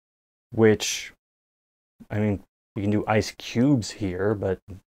chips, which, I mean, you can do ice cubes here, but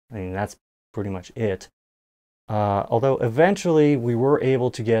I mean, that's pretty much it. Although eventually we were able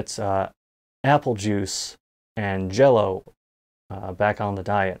to get apple juice and Jell-O back on the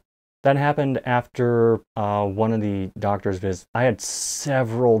diet. That happened after one of the doctor's visits. I had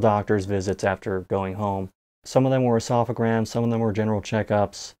several doctor's visits after going home. Some of them were esophagograms, some of them were general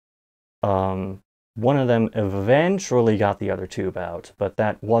checkups. One of them eventually got the other tube out, but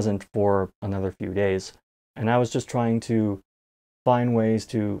that wasn't for another few days. And I was just trying to find ways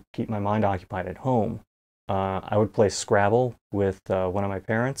to keep my mind occupied at home. I would play Scrabble with one of my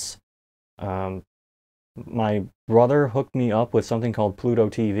parents. My brother hooked me up with something called Pluto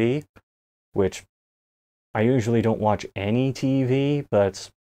TV, which I usually don't watch any TV, but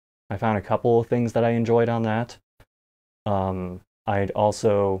I found a couple of things that I enjoyed on that. I'd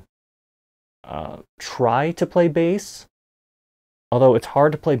also try to play bass, although it's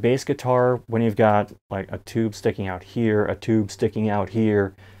hard to play bass guitar when you've got like a tube sticking out here, a tube sticking out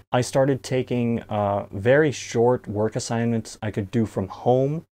here. I started taking very short work assignments I could do from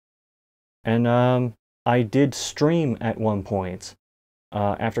home, and I did stream at one point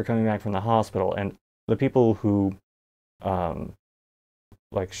after coming back from the hospital, and the people who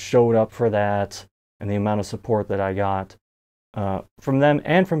like showed up for that and the amount of support that I got from them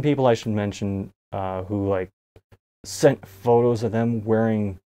and from people I should mention who like sent photos of them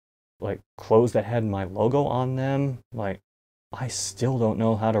wearing like clothes that had my logo on them. Like, I still don't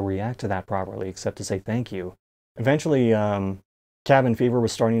know how to react to that properly except to say thank you. Eventually, cabin fever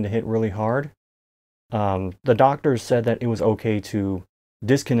was starting to hit really hard. The doctors said that it was okay to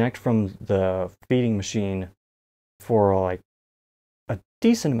disconnect from the feeding machine for like a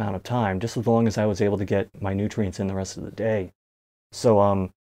decent amount of time, just as long as I was able to get my nutrients in the rest of the day. So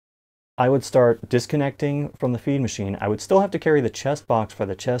I would start disconnecting from the feed machine. I would still have to carry the chest box for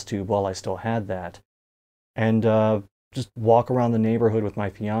the chest tube while I still had that. And just walk around the neighborhood with my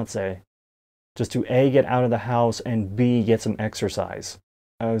fiance, just to A, get out of the house, and B, get some exercise.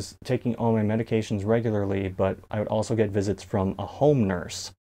 I was taking all my medications regularly, but I would also get visits from a home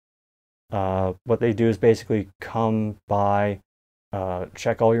nurse. What they do is basically come by,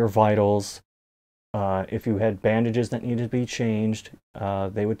 check all your vitals. If you had bandages that needed to be changed,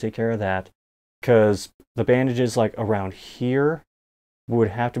 they would take care of that. Because the bandages like around here would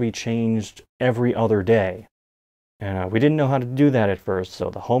have to be changed every other day. And we didn't know how to do that at first,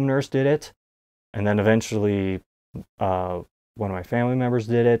 so the home nurse did it. And then eventually one of my family members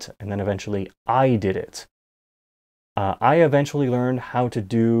did it. And then eventually I did it. I eventually learned how to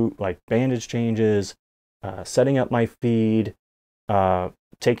do like bandage changes, setting up my feed,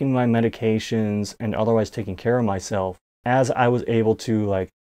 taking my medications, and otherwise taking care of myself as I was able to like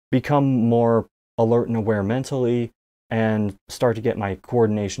become more alert and aware mentally and start to get my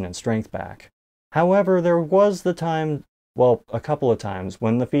coordination and strength back. However, there was the time, well, a couple of times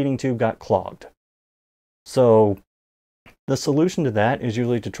when the feeding tube got clogged. So the solution to that is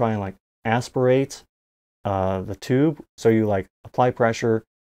usually to try and like aspirate the tube. So you like apply pressure,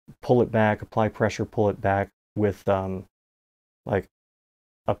 pull it back, apply pressure, pull it back with like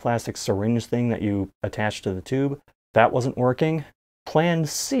a plastic syringe thing that you attach to the tube. That wasn't working. Plan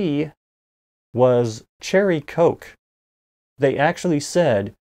C was cherry Coke. They actually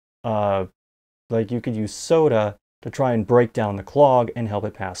said like you could use soda to try and break down the clog and help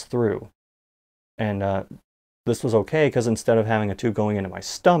it pass through. And this was okay because instead of having a tube going into my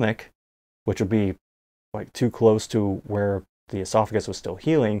stomach, which would be like too close to where the esophagus was still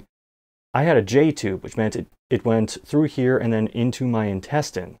healing, I had a J tube, which meant it went through here and then into my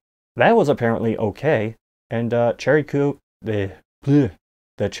intestine. That was apparently okay, and cherry Coke, the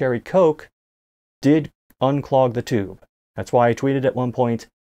cherry Coke did unclog the tube. That's why I tweeted at one point,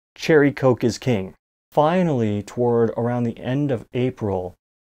 cherry Coke is king. Finally, toward around the end of April,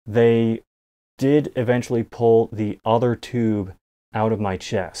 they did eventually pull the other tube out of my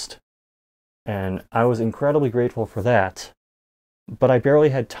chest. And I was incredibly grateful for that. But I barely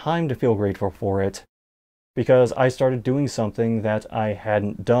had time to feel grateful for it because I started doing something that I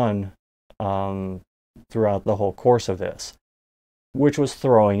hadn't done throughout the whole course of this, which was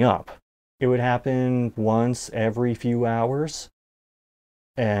throwing up. It would happen once every few hours,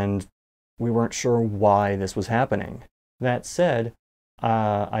 and we weren't sure why this was happening. That said,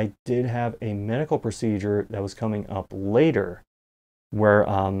 I did have a medical procedure that was coming up later where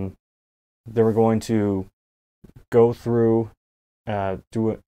they were going to go through,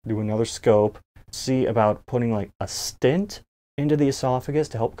 do another scope, see about putting like a stent into the esophagus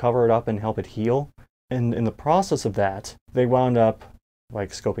to help cover it up and help it heal. And in the process of that, they wound up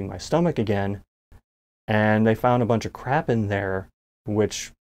like scoping my stomach again, and they found a bunch of crap in there,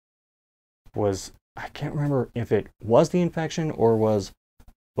 which was, I can't remember if it was the infection or was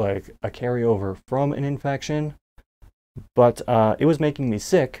like a carryover from an infection, but it was making me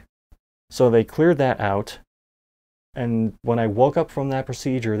sick. So they cleared that out. And when I woke up from that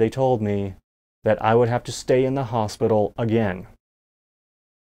procedure, they told me that I would have to stay in the hospital again.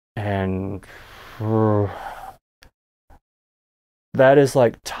 And that is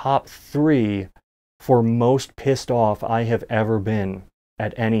like top 3 for most pissed off I have ever been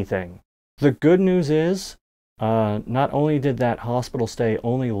at anything. The good news is, not only did that hospital stay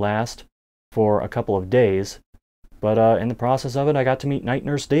only last for a couple of days, but in the process of it, I got to meet Night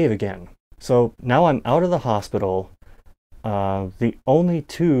Nurse Dave again. So now I'm out of the hospital. The only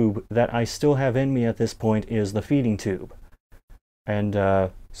tube that I still have in me at this point is the feeding tube. And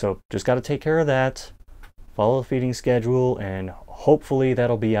so just got to take care of that, follow the feeding schedule, and hopefully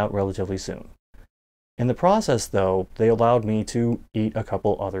that'll be out relatively soon. In the process, though, they allowed me to eat a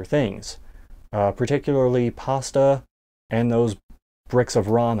couple other things, particularly pasta and those bricks of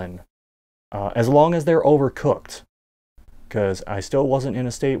ramen, as long as they're overcooked, because I still wasn't in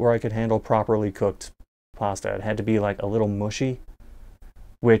a state where I could handle properly cooked pasta. It had to be like a little mushy,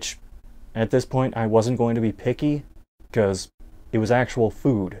 which at this point I wasn't going to be picky because it was actual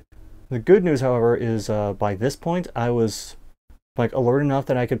food. The good news, however, is by this point I was like alert enough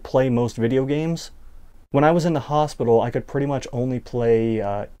that I could play most video games. When I was in the hospital, I could pretty much only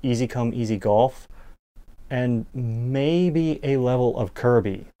play Easy Come Easy Golf and maybe a level of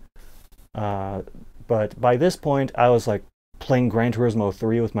Kirby. But by this point, I was like playing Gran Turismo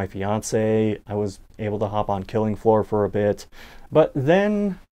 3 with my fiance. I was able to hop on Killing Floor for a bit. But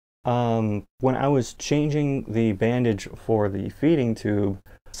then, when I was changing the bandage for the feeding tube,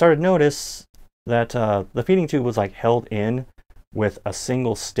 I started to notice that the feeding tube was like held in with a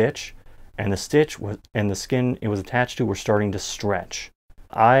single stitch, and the stitch was, and the skin it was attached to were starting to stretch.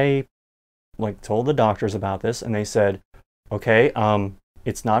 I like told the doctors about this, and they said, okay,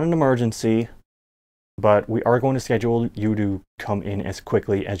 it's not an emergency, but we are going to schedule you to come in as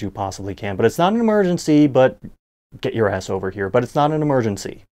quickly as you possibly can. But it's not an emergency, but get your ass over here. But it's not an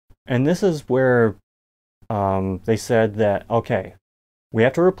emergency. And this is where they said that, okay, we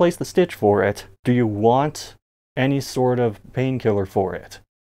have to replace the stitch for it. Do you want any sort of painkiller for it?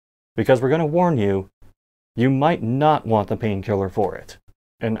 Because we're going to warn you, you might not want the painkiller for it.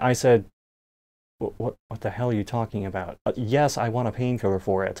 And I said, what the hell are you talking about? Yes, I want a painkiller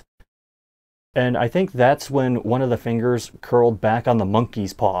for it. And I think that's when one of the fingers curled back on the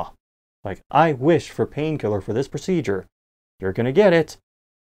monkey's paw. Like, I wish for painkiller for this procedure. You're going to get it,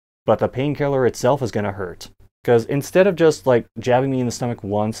 but the painkiller itself is going to hurt. Because instead of just like jabbing me in the stomach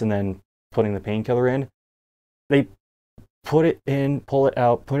once and then putting the painkiller in, they put it in, pull it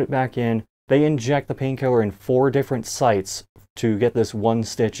out, put it back in. They inject the painkiller in 4 different sites to get this one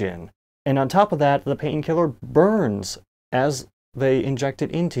stitch in. And on top of that, the painkiller burns as they inject it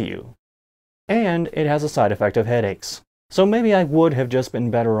into you. And it has a side effect of headaches. So maybe I would have just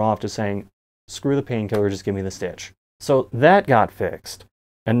been better off just saying, screw the painkiller, just give me the stitch. So that got fixed.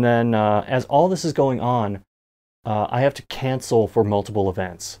 And then as all this is going on, I have to cancel for multiple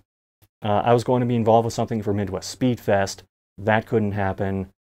events. I was going to be involved with something for Midwest Speed Fest. That couldn't happen.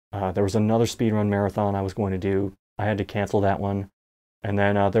 There was another speedrun marathon I was going to do. I had to cancel that one. And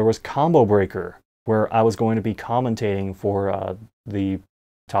then there was Combo Breaker, where I was going to be commentating for the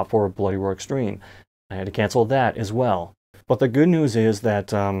Top 4 of Bloody Roar Extreme. I had to cancel that as well. But the good news is that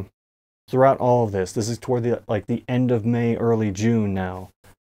throughout all of this is toward the end of May, early June now.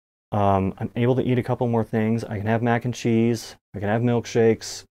 I'm able to eat a couple more things. I can have mac and cheese. I can have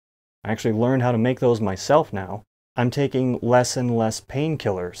milkshakes. I actually learned how to make those myself now. I'm taking less and less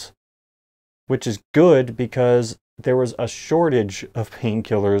painkillers, which is good because there was a shortage of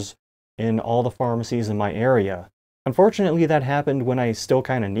painkillers in all the pharmacies in my area. Unfortunately, that happened when I still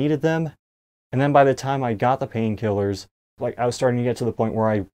kind of needed them. And then by the time I got the painkillers, like I was starting to get to the point where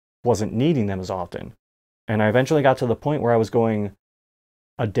I wasn't needing them as often. And I eventually got to the point where I was going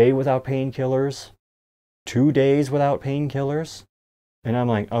a day without painkillers, 2 days without painkillers. And I'm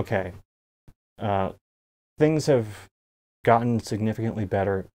like, okay, things have gotten significantly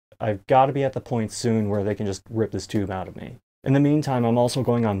better. I've got to be at the point soon where they can just rip this tube out of me. In the meantime, I'm also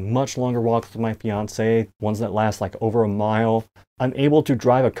going on much longer walks with my fiance, ones that last like over a mile. I'm able to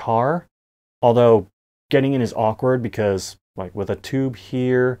drive a car, although getting in is awkward because like with a tube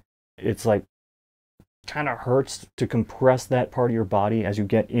here, it's like kind of hurts to compress that part of your body as you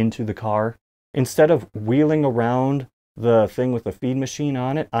get into the car. Instead of wheeling around the thing with the feed machine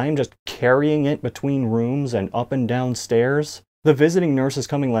on it, I'm just carrying it between rooms and up and down stairs. The visiting nurse is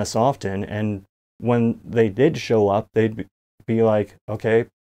coming less often, and when they did show up, they'd be like, okay,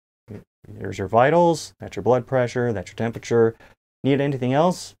 here's your vitals, that's your blood pressure, that's your temperature. Need anything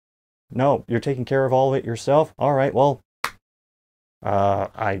else? No, you're taking care of all of it yourself? All right, well,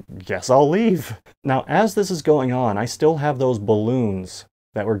 I guess I'll leave. Now, as this is going on, I still have those balloons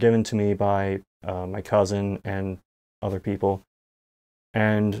that were given to me by my cousin and other people.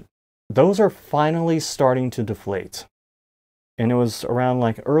 And those are finally starting to deflate. And it was around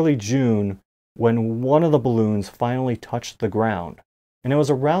like early June when one of the balloons finally touched the ground. And it was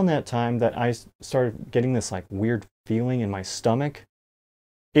around that time that I started getting this like weird feeling in my stomach.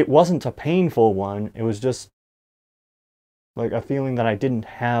 It wasn't a painful one, it was just like a feeling that I didn't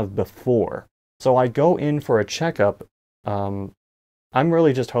have before. So I go in for a checkup. I'm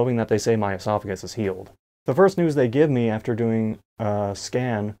really just hoping that they say my esophagus is healed. The first news they give me after doing a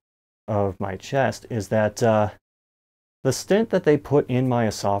scan of my chest is that the stent that they put in my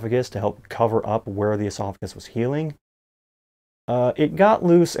esophagus to help cover up where the esophagus was healing, it got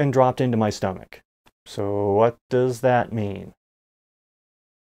loose and dropped into my stomach. So what does that mean?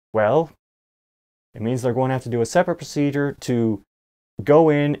 Well, it means they're going to have to do a separate procedure to go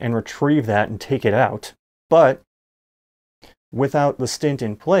in and retrieve that and take it out. But without the stent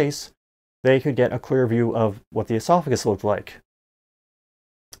in place, they could get a clear view of what the esophagus looked like.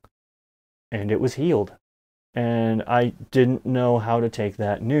 And it was healed. And I didn't know how to take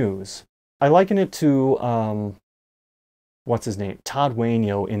that news. I liken it to, what's his name? Todd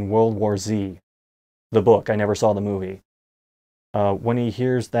Wainio in World War Z, the book. I never saw the movie. When he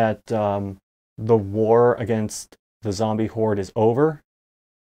hears that the war against the zombie horde is over,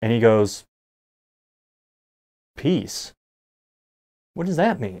 and he goes, peace. What does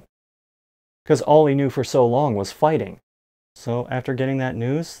that mean? Because all he knew for so long was fighting. So after getting that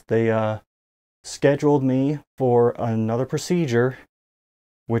news, they scheduled me for another procedure,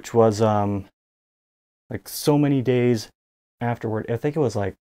 which was like so many days afterward. I think it was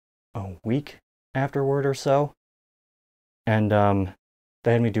like a week afterward or so. And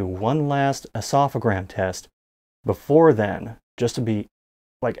they had me do one last esophagram test before then, just to be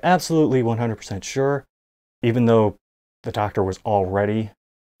like absolutely 100% sure, even though the doctor was already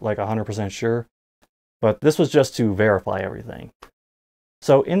like 100% sure. But this was just to verify everything.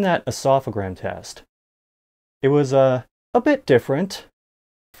 So in that esophagram test, it was a bit different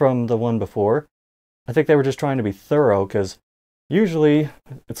from the one before. I think they were just trying to be thorough, because usually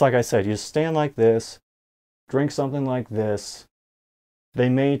it's like I said, you stand like this, drink something like this. They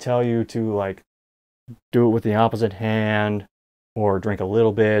may tell you to like do it with the opposite hand, or drink a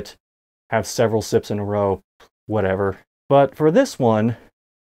little bit, have several sips in a row, whatever. But for this one,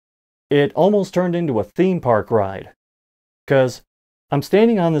 it almost turned into a theme park ride, because I'm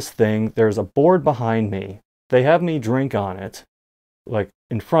standing on this thing, there's a board behind me, they have me drink on it, like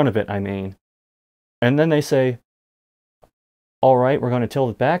in front of it, I mean, and then they say, all right, we're going to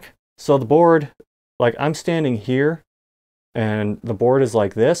tilt it back. So the board, like I'm standing here, and the board is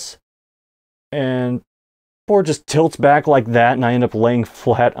like this, and the board just tilts back like that, and I end up laying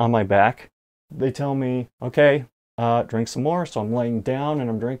flat on my back. They tell me, okay, drink some more, so I'm laying down and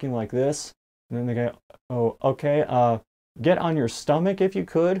I'm drinking like this, and then they go, oh, okay, get on your stomach if you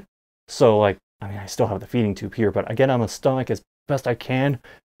could. So like, I mean, I still have the feeding tube here, but I get on the stomach as best I can,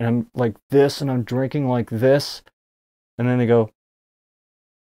 and I'm like this, and I'm drinking like this, and then they go,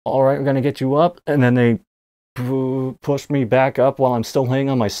 all right, we're gonna get you up, and then they push me back up while I'm still laying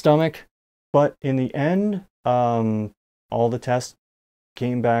on my stomach. But in the end, all the tests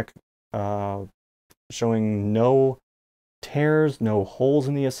came back showing no tears, no holes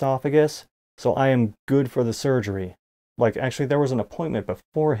in the esophagus, so I am good for the surgery. Like, actually, there was an appointment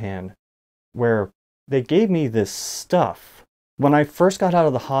beforehand where they gave me this stuff. When I first got out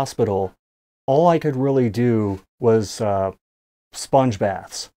of the hospital, all I could really do was sponge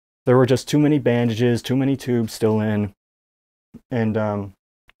baths. There were just too many bandages, too many tubes still in, and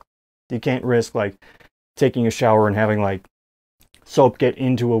you can't risk like taking a shower and having like soap get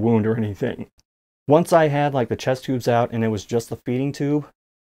into a wound or anything. Once I had like the chest tubes out and it was just the feeding tube,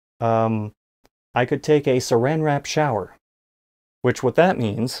 I could take a saran wrap shower, which what that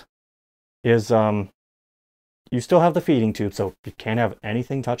means is you still have the feeding tube, so you can't have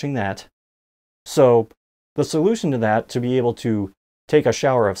anything touching that. So the solution to that, to be able to take a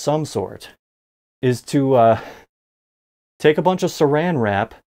shower of some sort, is to take a bunch of saran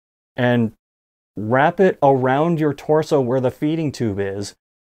wrap and wrap it around your torso where the feeding tube is,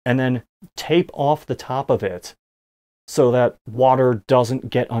 and then tape off the top of it so that water doesn't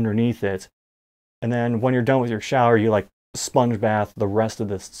get underneath it. And then when you're done with your shower, you like sponge bath the rest of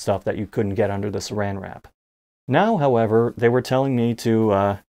the stuff that you couldn't get under the saran wrap. Now, however, they were telling me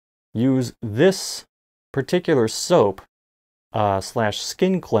to use this particular soap slash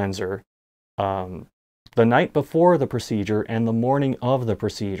skin cleanser the night before the procedure and the morning of the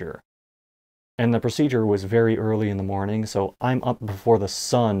procedure. And the procedure was very early in the morning, so I'm up before the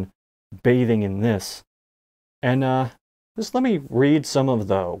sun bathing in this. And just let me read some of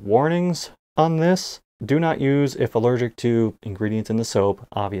the warnings on this. Do not use if allergic to ingredients in the soap,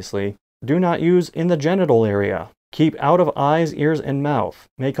 obviously. Do not use in the genital area. Keep out of eyes, ears, and mouth.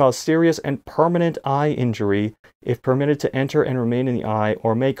 May cause serious and permanent eye injury if permitted to enter and remain in the eye,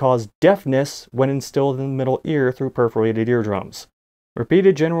 or may cause deafness when instilled in the middle ear through perforated eardrums.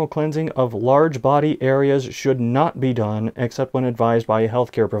 Repeated general cleansing of large body areas should not be done except when advised by a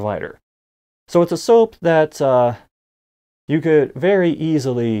healthcare provider. So it's a soap that you could very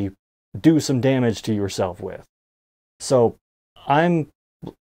easily do some damage to yourself with. So I'm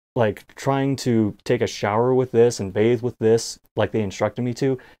like trying to take a shower with this and bathe with this like they instructed me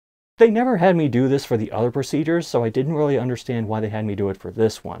to. They never had me do this for the other procedures, so I didn't really understand why they had me do it for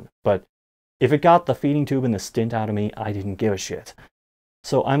this one. But if it got the feeding tube and the stint out of me, I didn't give a shit.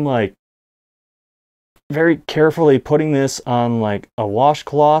 So I'm like very carefully putting this on like a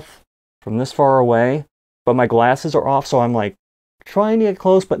washcloth from this far away, but my glasses are off, so I'm like trying to get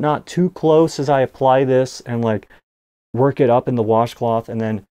close, but not too close as I apply this and like work it up in the washcloth, and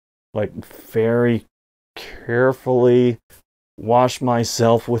then like very carefully wash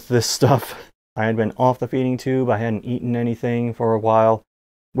myself with this stuff. I had been off the feeding tube. I hadn't eaten anything for a while,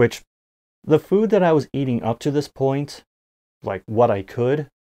 which the food that I was eating up to this point, like what I could,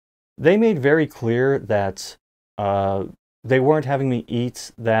 they made very clear that they weren't having me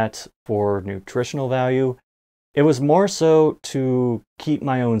eat that for nutritional value. It was more so to keep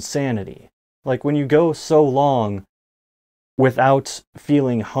my own sanity. Like when you go so long without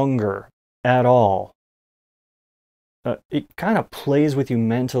feeling hunger at all, it kind of plays with you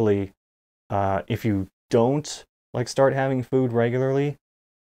mentally if you don't like start having food regularly,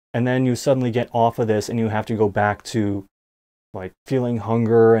 and then you suddenly get off of this and you have to go back to like feeling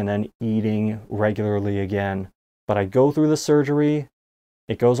hunger and then eating regularly again. But I go through the surgery,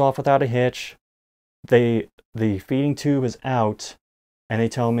 it goes off without a hitch. The feeding tube is out, and they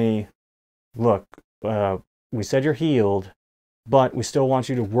tell me, look, we said you're healed, but we still want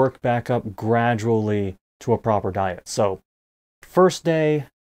you to work back up gradually to a proper diet. So first day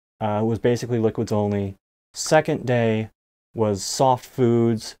was basically liquids only. Second day was soft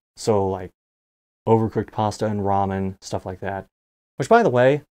foods, so like overcooked pasta and ramen, stuff like that. Which, by the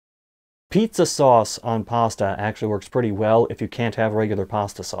way, pizza sauce on pasta actually works pretty well if you can't have regular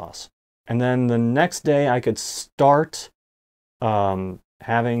pasta sauce. And then the next day I could start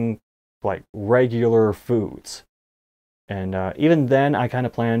having like regular foods. And even then I kind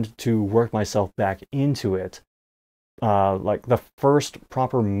of planned to work myself back into it. Like the first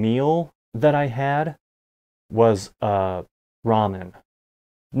proper meal that I had was ramen.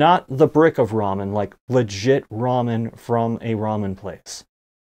 Not the brick of ramen, like legit ramen from a ramen place.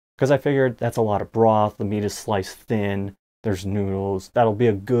 Because I figured that's a lot of broth, the meat is sliced thin, there's noodles, that'll be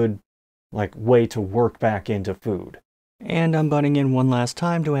a good like way to work back into food. And I'm butting in one last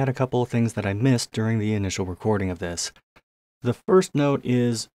time to add a couple of things that I missed during the initial recording of this. The first note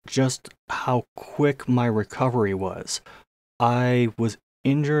is just how quick my recovery was. I was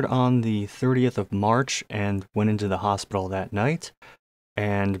injured on the 30th of March and went into the hospital that night,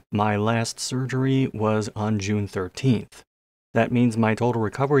 and my last surgery was on June 13th. That means my total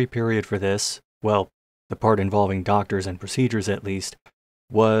recovery period for this, well, the part involving doctors and procedures at least,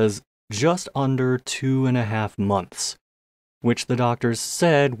 was just under 2.5 months, which the doctors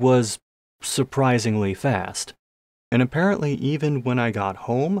said was surprisingly fast. And apparently even when I got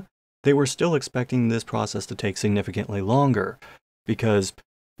home, they were still expecting this process to take significantly longer, because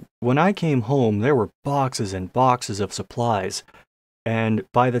when I came home, there were boxes and boxes of supplies, and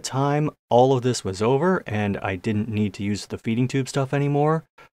by the time all of this was over and I didn't need to use the feeding tube stuff anymore,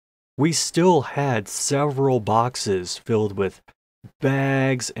 we still had several boxes filled with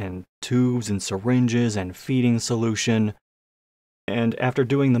bags and tubes and syringes and feeding solution. And after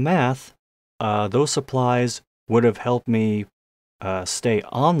doing the math, those supplies would have helped me stay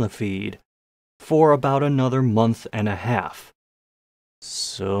on the feed for about another 1.5 months.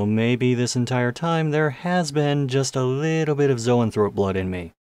 So maybe this entire time there has been just a little bit of zoanthrope blood in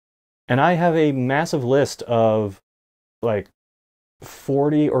me. And I have a massive list of like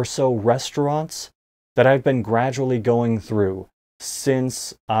 40 or so restaurants that I've been gradually going through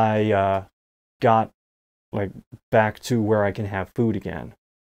since I got like back to where I can have food again.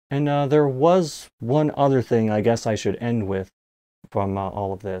 And there was one other thing I guess I should end with from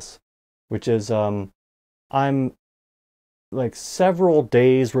all of this, which is I'm like several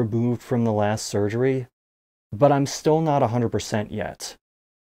days removed from the last surgery, but I'm still not 100% yet.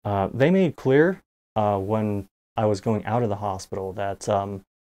 They made clear when I was going out of the hospital that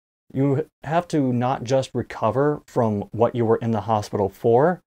you have to not just recover from what you were in the hospital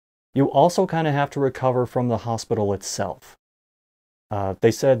for, you also kind of have to recover from the hospital itself.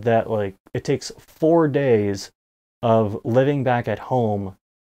 They said that like it takes 4 days of living back at home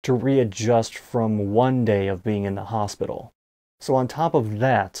to readjust from 1 day of being in the hospital. So on top of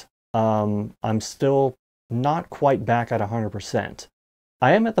that, I'm still not quite back at 100%.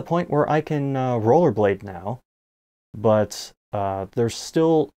 I am at the point where I can rollerblade now, but there's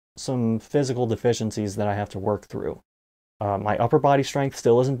still some physical deficiencies that I have to work through. My upper body strength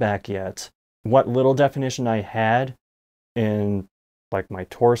still isn't back yet. What little definition I had in like my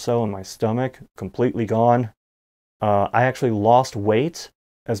torso and my stomach, completely gone. I actually lost weight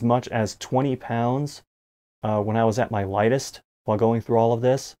as much as 20 pounds when I was at my lightest while going through all of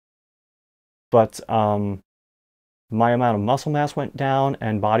this. But my amount of muscle mass went down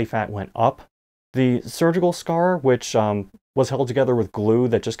and body fat went up. The surgical scar, which was held together with glue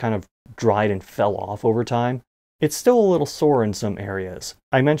that just kind of dried and fell off over time, It's still a little sore in some areas.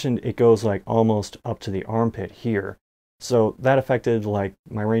 I mentioned it goes like almost up to the armpit here. So that affected like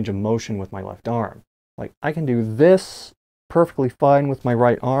my range of motion with my left arm. Like I can do this perfectly fine with my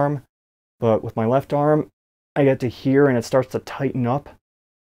right arm, but with my left arm, I get to here and it starts to tighten up.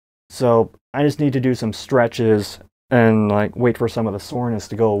 So I just need to do some stretches and like wait for some of the soreness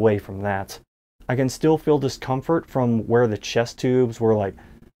to go away from that. I can still feel discomfort from where the chest tubes were like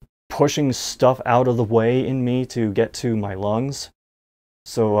pushing stuff out of the way in me to get to my lungs.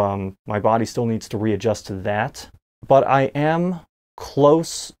 So my body still needs to readjust to that. But I am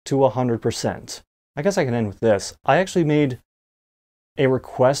close to 100%. I guess I can end with this. I actually made a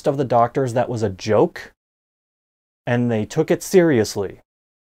request of the doctors that was a joke, and they took it seriously.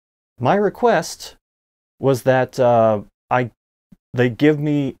 My request was that they give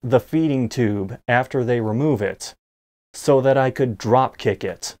me the feeding tube after they remove it, so that I could drop kick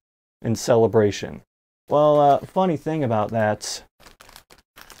it in celebration. Well, funny thing about that,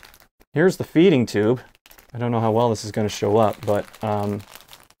 here's the feeding tube. I don't know how well this is going to show up, but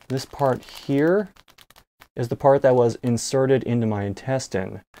this part here is the part that was inserted into my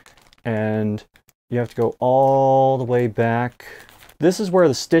intestine. And you have to go all the way back. This is where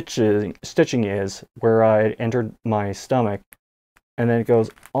the stitching is, where I entered my stomach. And then it goes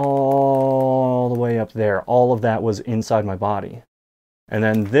all the way up there. All of that was inside my body. And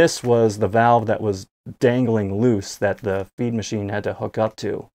then this was the valve that was dangling loose that the feed machine had to hook up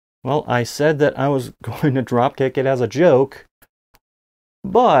to. Well, I said that I was going to drop kick it as a joke,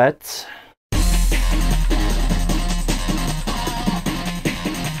 but